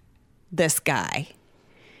this guy.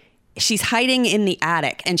 She's hiding in the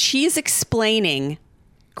attic, and she's explaining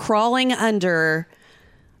crawling under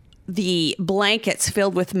the blankets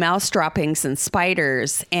filled with mouse droppings and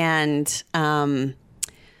spiders and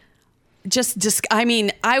I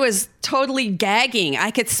mean, I was totally gagging.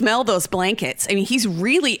 I could smell those blankets. I mean, he's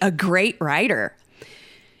really a great writer.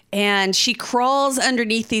 And she crawls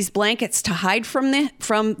underneath these blankets to hide from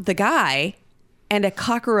the guy, and a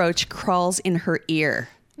cockroach crawls in her ear.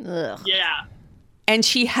 Ugh. Yeah. And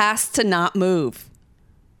she has to not move.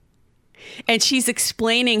 And she's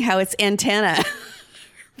explaining how its antenna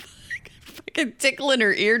fucking tickling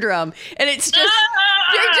her eardrum. And it's just,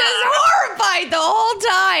 you're just horrified the whole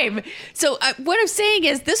time. So what I'm saying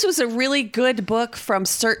is this was a really good book from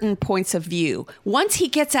certain points of view. Once he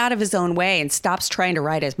gets out of his own way and stops trying to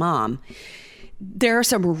write his mom, there are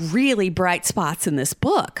some really bright spots in this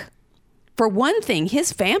book. For one thing,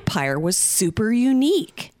 his vampire was super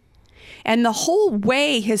unique. And the whole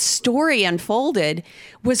way his story unfolded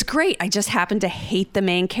was great. I just happened to hate the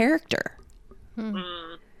main character.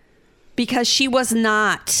 Because she was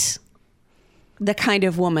not the kind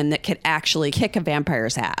of woman that could actually kick a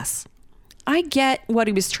vampire's ass. I get what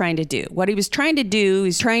he was trying to do. What he was trying to do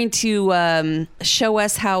is trying to show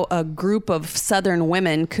us how a group of Southern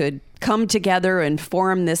women could come together and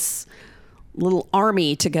form this little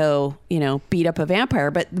army to go, beat up a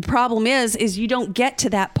vampire. But the problem is you don't get to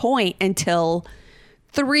that point until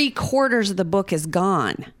 3/4 of the book is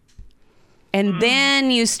gone. And then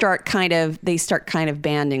they start kind of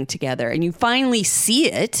banding together, and you finally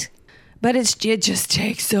see it, but it just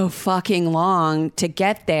takes so fucking long to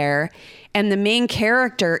get there. And the main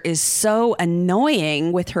character is so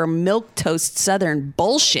annoying with her milquetoast Southern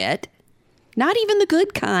bullshit. Not even the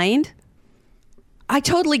good kind. I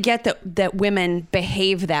totally get that women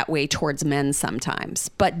behave that way towards men sometimes,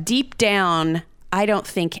 but deep down, I don't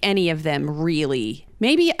think any of them really.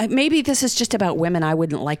 Maybe this is just about women I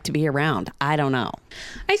wouldn't like to be around. I don't know.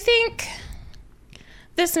 I think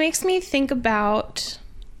this makes me think about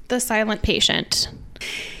The Silent Patient.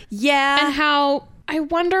 Yeah. And how I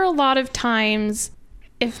wonder a lot of times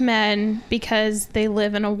if men, because they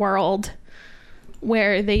live in a world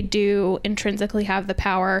where they do intrinsically have the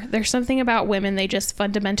power, there's something about women they just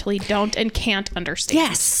fundamentally don't and can't understand.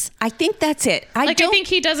 Yes, I think that's it. I think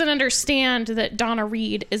he doesn't understand that Donna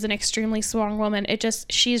Reed is an extremely strong woman.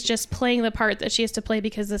 She's just playing the part that she has to play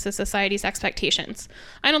because this is society's expectations.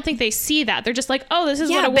 I don't think they see that. They're just like, oh, this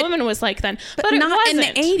is what a woman was like then. But it not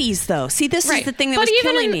wasn't. in the 80s, though. See, this is the thing that was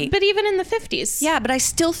killing me. But even in the 50s. Yeah, but I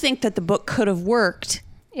still think that the book could have worked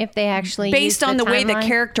if they actually based on the way the timeline.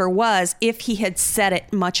 character was, if he had said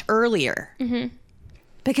it much earlier. Mm-hmm.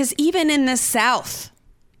 Because even in the South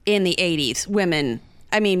in the 80s, women,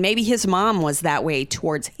 I mean, maybe his mom was that way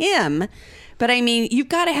towards him, but I mean, you've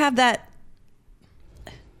got to have that.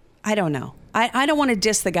 I don't know. I don't want to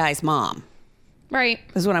diss the guy's mom. Right.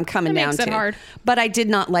 Is what I'm coming down to. Makes it hard. But I did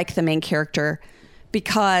not like the main character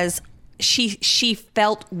because she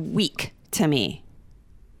felt weak to me.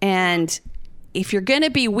 And if you're going to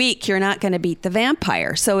be weak, you're not going to beat the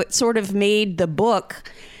vampire. So it sort of made the book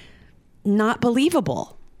not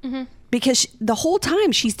believable. Mm-hmm. Because the whole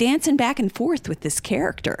time she's dancing back and forth with this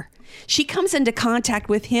character. She comes into contact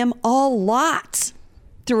with him a lot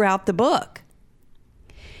throughout the book.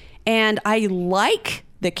 And I like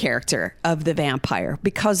the character of the vampire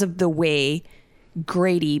because of the way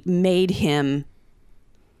Grady made him.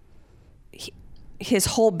 His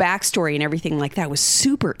whole backstory and everything like that was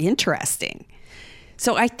super interesting.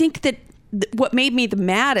 So I think that what made me the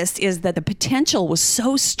maddest is that the potential was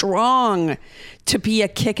so strong to be a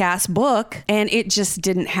kick-ass book, and it just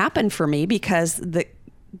didn't happen for me because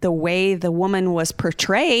the way the woman was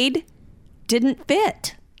portrayed didn't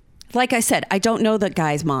fit. Like I said, I don't know the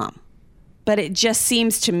guy's mom, but it just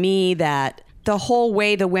seems to me that the whole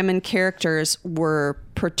way the women characters were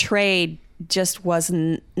portrayed just was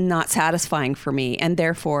not satisfying for me, and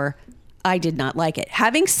therefore I did not like it.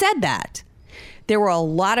 Having said that, there were a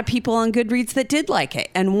lot of people on Goodreads that did like it.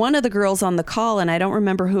 And one of the girls on the call, and I don't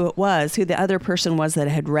remember who it was, who the other person was that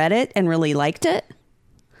had read it and really liked it.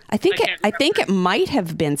 I think it might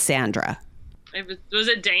have been Sandra. Was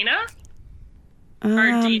it Dana?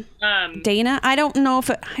 Dana? I don't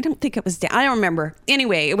think it was Dana. I don't remember.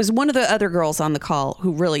 Anyway, it was one of the other girls on the call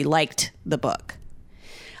who really liked the book.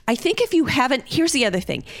 I think if you haven't, here's the other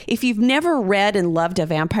thing. If you've never read and loved a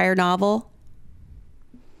vampire novel,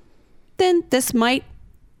 then this might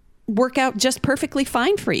work out just perfectly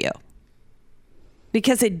fine for you.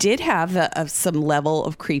 Because it did have some level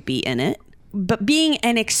of creepy in it. But being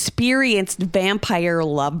an experienced vampire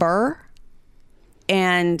lover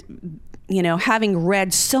and, having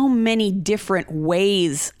read so many different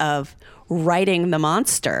ways of writing the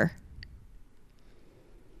monster,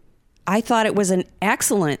 I thought it was an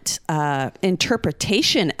excellent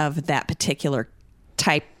interpretation of that particular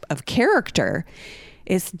type of character.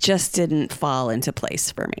 It just didn't fall into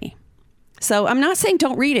place for me. So I'm not saying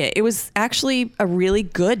don't read it. It was actually a really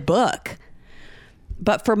good book.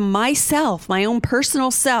 But for myself, my own personal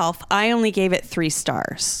self, I only gave it 3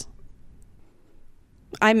 stars.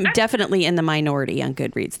 I'm definitely in the minority on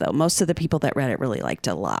Goodreads, though. Most of the people that read it really liked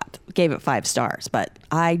it a lot. Gave it 5 stars. But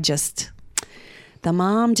the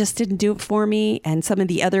mom just didn't do it for me. And some of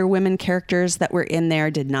the other women characters that were in there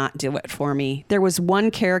did not do it for me. There was one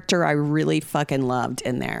character I really fucking loved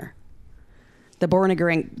in there. The born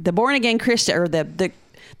again Christian, or the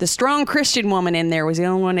strong Christian woman in there was the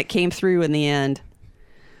only one that came through in the end.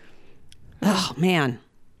 Oh, man.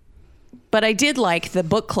 But I did like the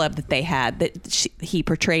book club that they had that he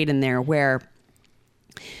portrayed in there, where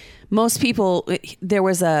most people, there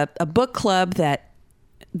was a book club that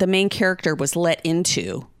the main character was let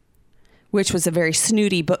into, which was a very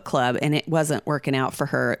snooty book club, and it wasn't working out for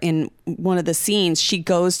her. In one of the scenes, she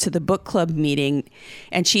goes to the book club meeting,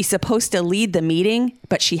 and she's supposed to lead the meeting,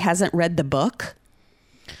 but she hasn't read the book.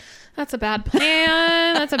 That's a bad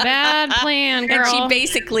plan. That's a bad plan, girl. And she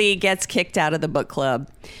basically gets kicked out of the book club.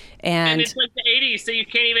 And it's like the 80s, so you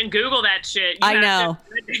can't even Google that shit. I know.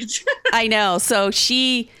 I know. So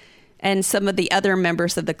she and some of the other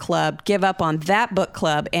members of the club give up on that book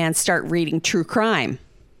club and start reading true crime.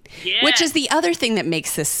 Yes. Which is the other thing that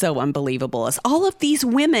makes this so unbelievable, is all of these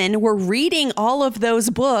women were reading all of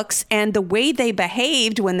those books, and the way they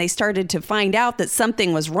behaved when they started to find out that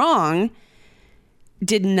something was wrong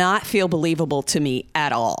did not feel believable to me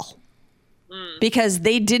at all. Because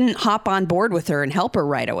they didn't hop on board with her and help her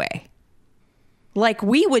right away. Like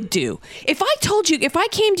we would do. If I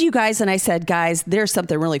came to you guys and I said, guys, there's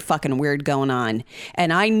something really fucking weird going on,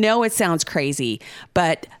 and I know it sounds crazy,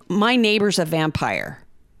 but my neighbor's a vampire,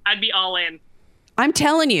 I'd be all in. I'm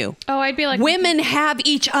telling you. Oh, I'd be like, women have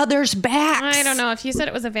each other's backs. I don't know. If you said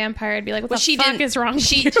it was a vampire, I'd be like, what the fuck is wrong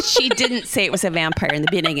with you? She didn't say it was a vampire in the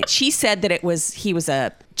beginning. She said that he was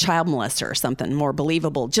a child molester or something more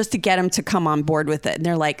believable, just to get him to come on board with it. And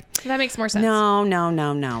they're like, that makes more sense. No.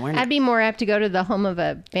 We're not. I'd be more apt to go to the home of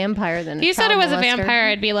a vampire than if you said it was a vampire,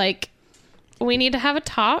 I'd be like, we need to have a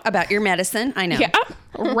talk about your medicine. I know. Yeah,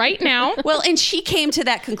 right now. Well, and she came to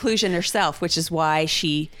that conclusion herself, which is why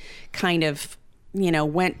she kind of,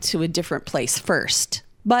 went to a different place first.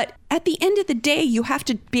 But at the end of the day, you have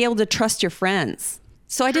to be able to trust your friends.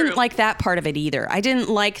 So I didn't like that part of it either. I didn't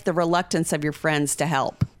like the reluctance of your friends to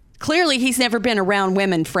help. Clearly, he's never been around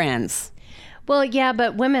women friends. Well, yeah,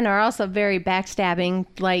 but women are also very backstabbing.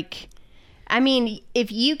 Like, I mean,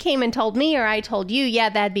 if you came and told me or I told you, yeah,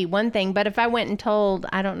 that'd be one thing. But if I went and told,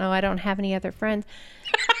 I don't know, I don't have any other friends.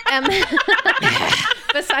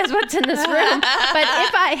 Besides what's in this room. But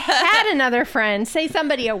if I had another friend, say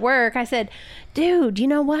somebody at work, I said, dude, you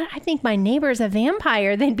know what? I think my neighbor's a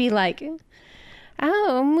vampire. They'd be like,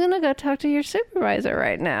 oh, I'm going to go talk to your supervisor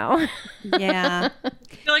right now. Yeah.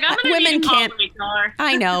 You're like, I'm going to need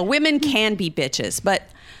I know. Women can be bitches, but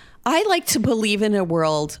I like to believe in a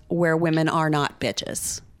world where women are not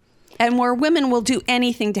bitches. And where women will do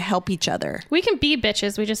anything to help each other. We can be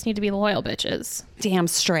bitches. We just need to be loyal bitches. Damn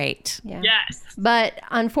straight. Yeah. Yes. But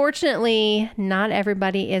unfortunately, not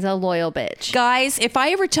everybody is a loyal bitch. Guys, if I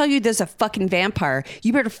ever tell you there's a fucking vampire,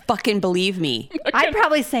 you better fucking believe me. I'd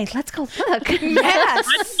probably say, let's go look. Yes.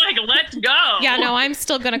 Let's go. Yeah, no, I'm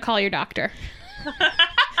still going to call your doctor.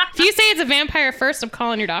 If you say it's a vampire first, I'm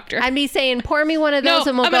calling your doctor. I'd be saying, pour me one of those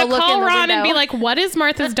and we'll go look in the window. I'm going to call Ron and be like, what is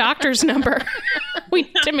Martha's doctor's number? We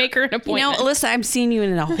need to make her an appointment. Alyssa, I'm seeing you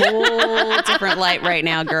in a whole different light right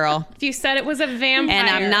now, girl. If you said it was a vampire. And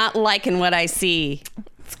I'm not liking what I see.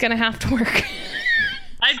 It's going to have to work.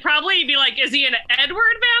 I'd probably be like, is he an Edward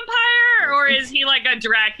vampire vampire, or is he like a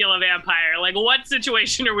Dracula vampire? Like, what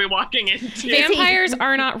situation are we walking into? Vampires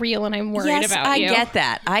are not real, and I'm worried about you.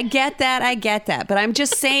 I get that. But I'm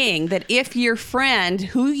just saying that if your friend,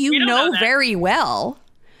 who you know very well,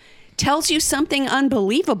 tells you something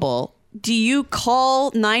unbelievable, do you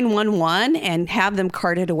call 911 and have them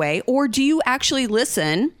carted away? Or do you actually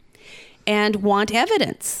listen and want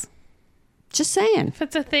evidence? Just saying. If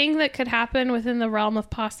it's a thing that could happen within the realm of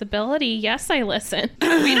possibility, yes, I listen.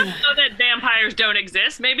 We don't know that vampires don't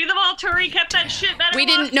exist. Maybe the Volturi kept that shit better. We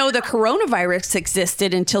didn't know the coronavirus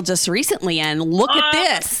existed until just recently, and look at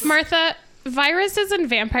this. Martha, viruses and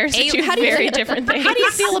vampires are two very different things. How do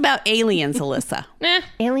you feel about aliens, Alyssa?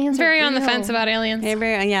 Aliens are very on the real. fence about aliens.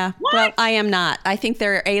 Yeah. What? Well, I am not. I think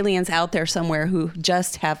there are aliens out there somewhere who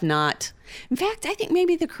just have not. In fact, I think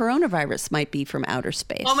maybe the coronavirus might be from outer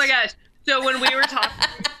space. Oh my gosh. So when we were talking,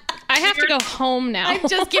 I have to go home now. I'm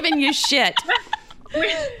just giving you shit.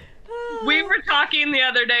 we were talking the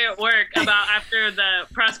other day at work about after the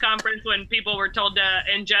press conference when people were told to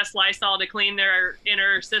ingest Lysol to clean their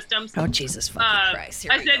inner systems. Oh, Jesus fucking Christ.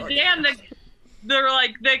 Here I we said, go damn, they're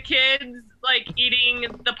like the kids like eating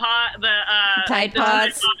the Tide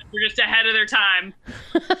Pods. They're just ahead of their time.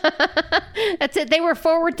 That's it. They were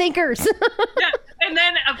forward thinkers. Yeah. And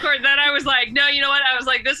then, of course, then I was like, no, you know what? I was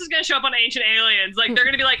like, this is going to show up on Ancient Aliens. Like, they're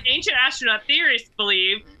going to be like, ancient astronaut theorists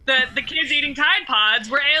believe that the kids eating Tide Pods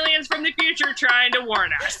were aliens from the future trying to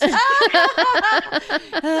warn us.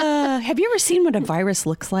 Have you ever seen what a virus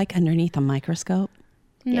looks like underneath a microscope?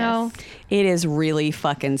 No. Yes. It is really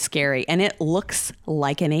fucking scary, and it looks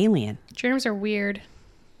like an alien. Germs are weird.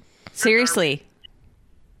 Seriously.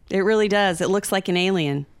 It really does. It looks like an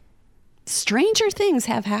alien. Stranger things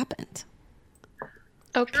have happened.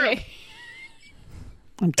 Okay.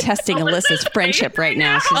 I'm testing Alyssa's friendship right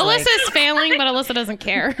now. She's like, Alyssa's failing, but Alyssa doesn't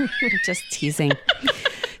care. just teasing.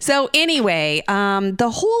 So anyway,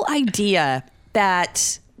 the whole idea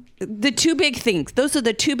that the two big things, those are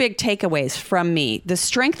the two big takeaways from me. The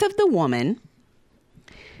strength of the woman,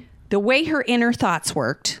 the way her inner thoughts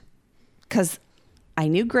worked, because I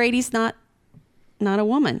knew Grady's not a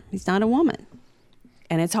woman. He's not a woman.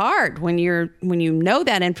 And it's hard when you know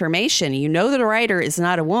that information, you know that a writer is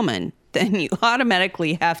not a woman, then you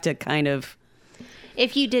automatically have to kind of.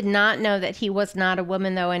 If you did not know that he was not a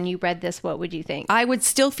woman, though, and you read this, what would you think? I would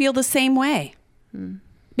still feel the same way.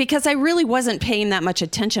 Because I really wasn't paying that much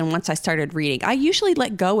attention once I started reading. I usually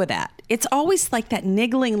let go of that. It's always like that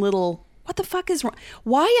niggling little, what the fuck is wrong?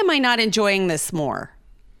 Why am I not enjoying this more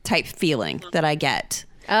type feeling that I get?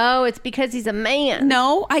 Oh, it's because he's a man.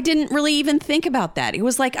 No, I didn't really even think about that. It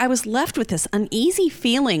was like I was left with this uneasy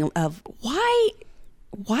feeling of why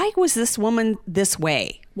was this woman this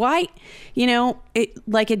way? Why,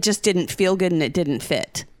 it just didn't feel good and it didn't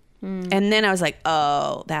fit. And then I was like,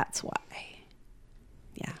 oh, that's why.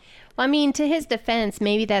 Yeah. Well, I mean, to his defense,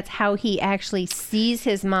 maybe that's how he actually sees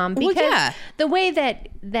his mom. Because the way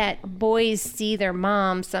that boys see their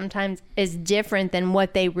mom sometimes is different than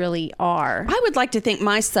what they really are. I would like to think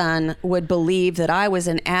my son would believe that I was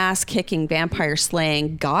an ass-kicking,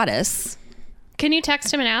 vampire-slaying goddess. Can you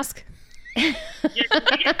text him and ask? We get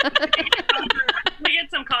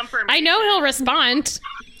some confirmation. I know he'll respond.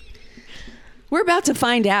 We're about to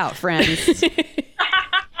find out, friends. Do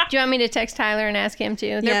you want me to text Tyler and ask him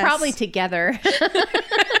too? They're probably together. You're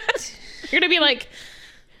going to be like,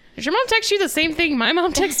 did your mom text you the same thing my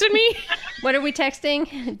mom texted me? What are we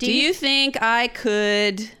texting? Do you think I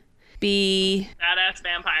could be badass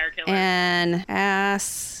vampire killer? an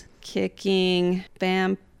ass-kicking,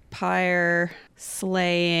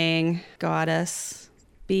 vampire-slaying goddess?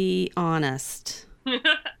 Be honest.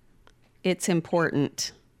 It's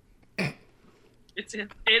important. It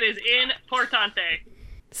is importante.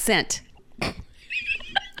 Sent.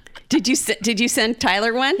 Did you send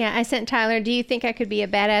Tyler one? Yeah, I sent Tyler. Do you think I could be a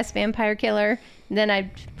badass vampire killer? Then I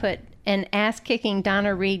put an ass-kicking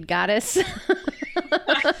Donna Reed goddess. Does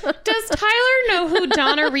Tyler know who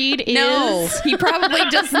Donna Reed is? No, he probably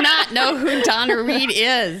does not know who Donna Reed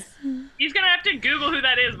is. He's gonna have to Google who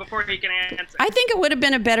that is before he can answer. I think it would have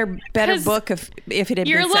been a better book if it had been set in the 50s.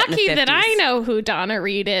 You're lucky that I know who Donna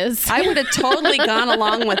Reed is. I would have totally gone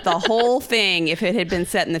along with the whole thing if it had been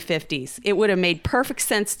set in the 50s. It would have made perfect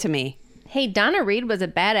sense to me. Hey, Donna Reed was a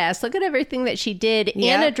badass. Look at everything that she did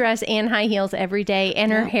in a dress and high heels every day,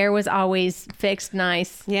 and her hair was always fixed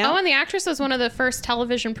nice. Yeah. Oh, and the actress was one of the first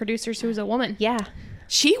television producers who was a woman. Yeah.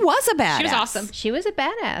 She was a badass. She was awesome. She was a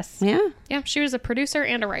badass. Yeah. Yeah, she was a producer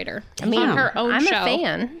and a writer I mean, on her own I'm show. a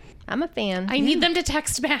fan. I'm a fan. I need them to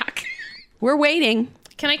text back. We're waiting.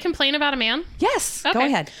 Can I complain about a man? Yes, Okay. go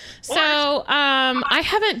ahead. So, I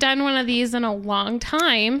haven't done one of these in a long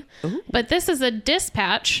time, but this is a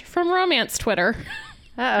dispatch from romance Twitter.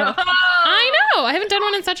 Uh-oh. I know. I haven't done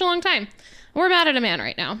one in such a long time. We're mad at a man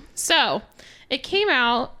right now. So, it came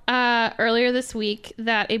out earlier this week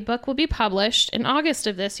that a book will be published in August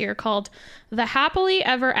of this year called The Happily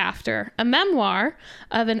Ever After, a memoir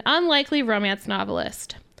of an unlikely romance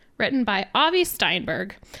novelist, written by Avi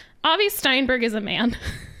Steinberg. Avi Steinberg is a man.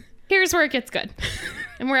 Here's where it gets good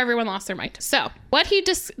and where everyone lost their mind. So what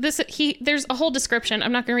there's a whole description.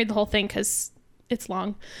 I'm not going to read the whole thing because it's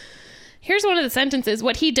long. Here's one of the sentences.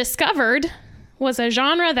 What he discovered was a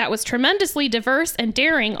genre that was tremendously diverse and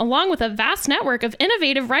daring, along with a vast network of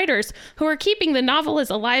innovative writers who are keeping the novel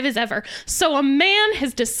as alive as ever. So a man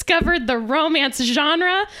has discovered the romance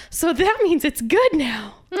genre. So that means it's good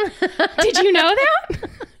now. Did you know that?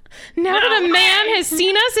 Now that a man has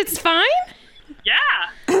seen us, it's fine? Yeah.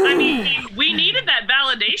 I mean, we needed that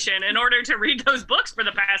validation in order to read those books for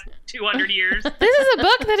the past 200 years. This is a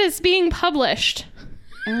book that is being published.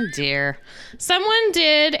 Oh, dear. Someone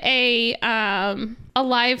did a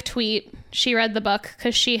live tweet. She read the book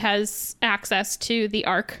because she has access to the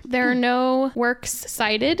ARC. There are no works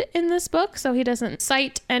cited in this book, so he doesn't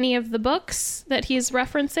cite any of the books that he's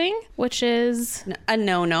referencing, which is A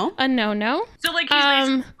no-no. a no-no. So, like, he's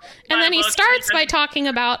And then he books starts by because- talking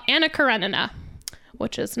about Anna Karenina,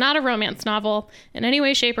 which is not a romance novel in any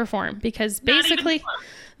way, shape, or form, because Not even basically close.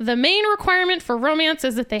 the main requirement for romance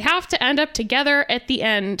is that they have to end up together at the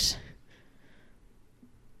end.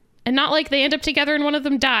 And not like they end up together and one of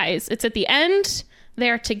them dies. It's at the end, they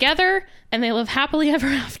are together, and they live happily ever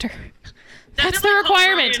after. That's the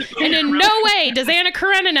requirement. And in no way does Anna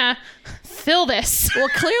Karenina fill this. Well,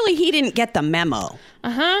 clearly he didn't get the memo.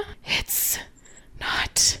 It's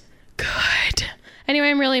not good. Anyway,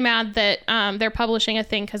 I'm really mad that they're publishing a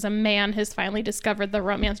thing because a man has finally discovered the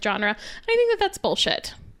romance genre. I think that that's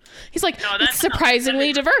bullshit. He's like, No, it's that's not-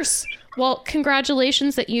 surprisingly diverse. Well,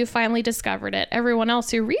 congratulations that you finally discovered it. Everyone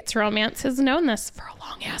else who reads romance has known this for a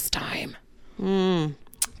long ass time.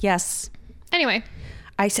 Yes. Anyway,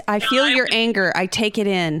 I feel your anger. I take it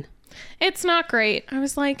in. it's not great. I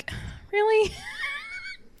was like, really?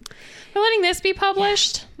 We're letting this be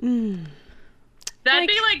published? That'd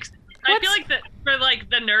be like, I feel like that for like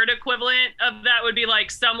the nerd equivalent of that would be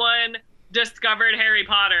like someone discovered Harry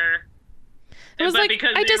Potter. It was but like,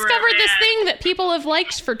 because I they were discovered this mad- thing that people have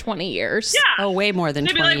liked for 20 years. Yeah. Oh, way more than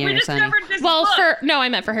They'd be 20 like, we years, honey. discovered this Well, book. I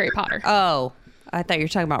meant for Harry Potter. Oh, I thought you were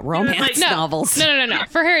talking about romance No. novels. No.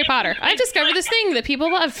 For Harry Potter. I discovered this thing that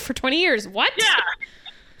people loved for 20 years. What? Yeah.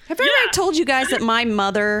 Have I ever told you guys that my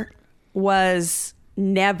mother was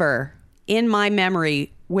never, in my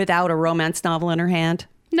memory, without a romance novel in her hand?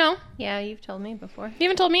 No. Yeah, you've told me before. You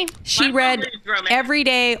haven't told me. She My read mom reads romance. every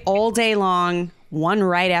day, all day long, one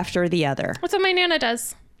right after the other. That's what my Nana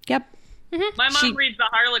does. Yep. My mom She- reads the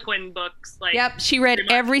Harlequin books. Like, Yep. She read pretty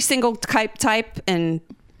much. every single type and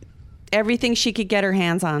everything she could get her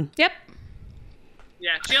hands on. Yep.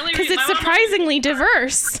 Yeah, she only Because reads. it's my mom surprisingly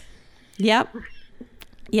diverse. Yep.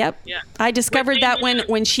 Yep. Yeah. I discovered that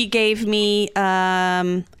when she gave me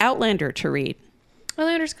Outlander to read.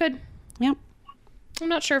 Outlander's good. Yep. I'm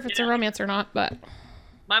not sure if it's a romance or not, but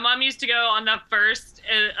My mom used to go on the first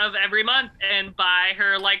of every month and buy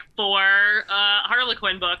her like 4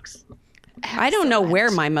 Harlequin books. I don't know where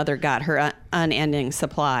my mother got her unending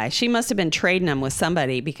supply. She must have been trading them with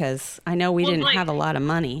somebody because I know we Well, didn't like- have a lot of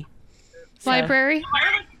money. library.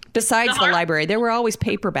 Besides the Har- library, there were always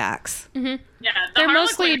paperbacks. Yeah, the They're Harlequin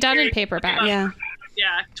mostly done in series paperback. come out- Yeah.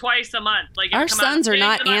 Yeah, twice a month. Like it Our would come out sons are twice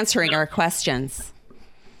not a month. answering our questions.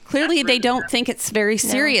 Clearly, That's they really don't sad. think it's very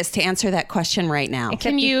serious to answer that question right now.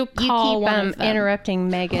 Can you call keep one of them? interrupting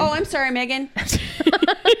Megan. Oh, I'm sorry, Megan.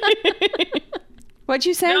 What'd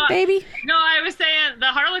you say, No, baby? No, I was saying the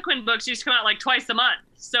Harlequin books used to come out like twice a month.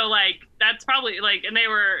 So like that's probably like, and they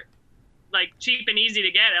were like cheap and easy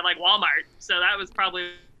to get at like Walmart. So that was probably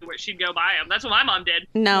where she'd go buy them. That's what my mom did.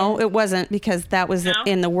 No, it wasn't because that was No?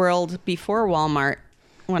 in the world before Walmart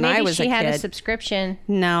when Maybe I was she a had a kid. subscription.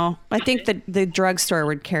 No, I think the drugstore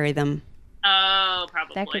would carry them Oh,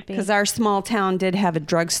 probably. That could be. because our small town did have a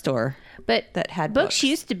drugstore. But that had books books.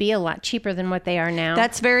 used to be a lot cheaper than what they are now.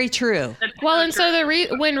 That's very true. That's Well, so and so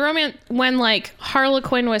true. when like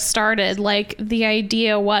Harlequin was started, like the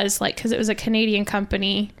idea was like, because it was a Canadian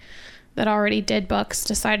company that already did books,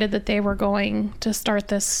 decided that they were going to start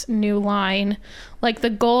this new line. Like the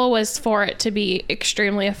goal was for it to be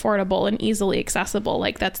extremely affordable and easily accessible.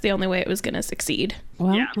 Like that's the only way it was going to succeed.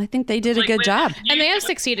 Well, Yeah. I think they did a Like, good when job. you- And they have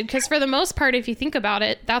succeeded because for the most part, if you think about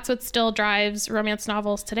it, that's what still drives romance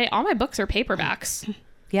novels today. All my books are paperbacks.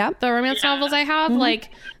 Yeah. The romance novels I have, like,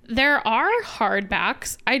 there are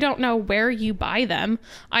hardbacks. I don't know where you buy them.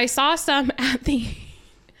 I saw some at the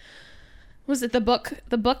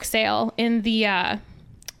book sale in the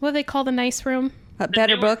what do they call the nice room?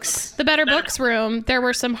 Better Books. The Better Books room. There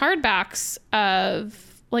were some hardbacks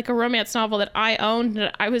of like a romance novel that I owned,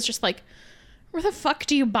 and I was just like, where the fuck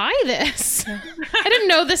do you buy this? I didn't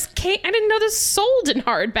know this sold in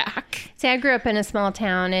hardback. See, I grew up in a small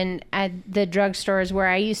town, and at the drugstores where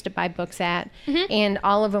I used to buy books at, and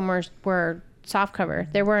all of them were soft cover.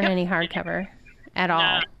 There weren't any hardcover at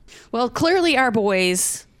all. Well, clearly our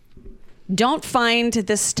boys don't find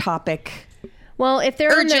this topic well, if they're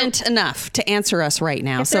urgent enough to answer us right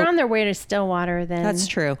now. If they're on their way to Stillwater, then that's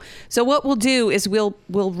true. So what we'll do is we'll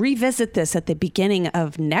revisit this at the beginning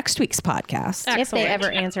of next week's podcast. Excellent. If they ever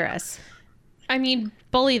answer us. I mean,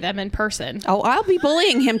 bully them in person. Oh, I'll be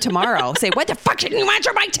bullying him tomorrow. Say, what the fuck didn't you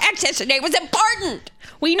answer my text yesterday? It was important.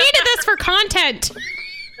 We needed this for content.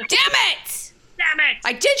 Damn it.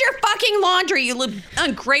 I did your fucking laundry, you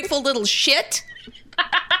ungrateful little shit.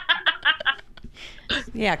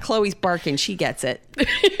 Yeah, Chloe's barking. She gets it.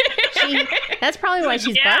 That's probably why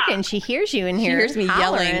she's barking. She hears you in here. She hears me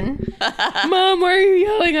yelling. Mom, why are you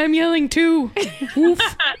yelling? I'm yelling too. Woof.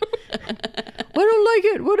 I don't like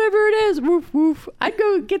it. Whatever it is. Woof, woof. I'd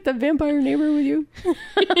go get the vampire neighbor with you.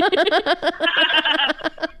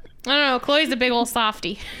 I don't know. Chloe's a big old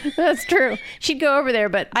softie. That's true. She'd go over there,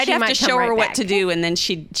 but I'd she have might to show come her right what back. to do, and then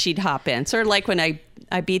she'd hop in. Sort of like when I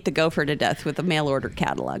beat the gopher to death with a mail order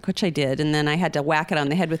catalog, which I did, and then I had to whack it on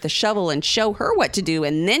the head with a shovel and show her what to do,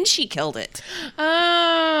 and then she killed it.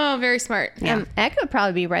 Oh, very smart. Yeah. Echo would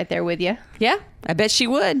probably be right there with you. Yeah, I bet she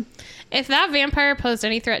would. If that vampire posed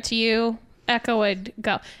any threat to you, Echo would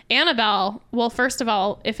go. Annabelle, well, first of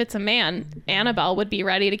all, if it's a man, Annabelle would be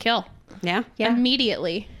ready to kill. Yeah?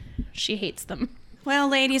 Immediately. She hates them. Well,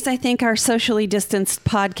 ladies, I think our socially distanced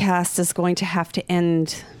podcast is going to have to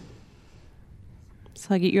end.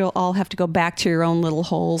 So you'll all have to go back to your own little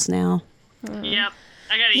holes now. Yep.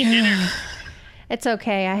 I gotta eat dinner. It's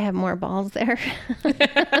okay. I have more balls there.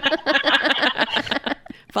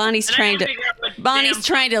 Bonnie's trying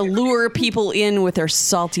to lure people in with their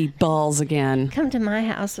salty balls again. Come to my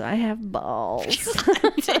house. I have balls.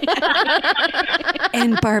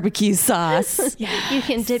 And barbecue sauce. Yes. You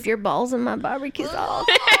can dip your balls in my barbecue sauce.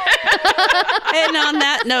 And on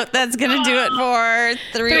that note, that's going to do it for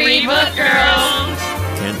Three Book Girls.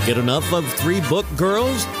 Can't get enough of Three Book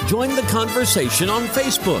Girls? Join the conversation on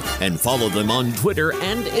Facebook and follow them on Twitter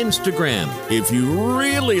and Instagram. If you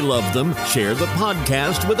really love them, share the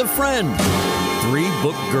podcast with a friend. Three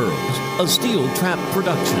Book Girls, a Steel Trap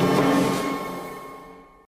production.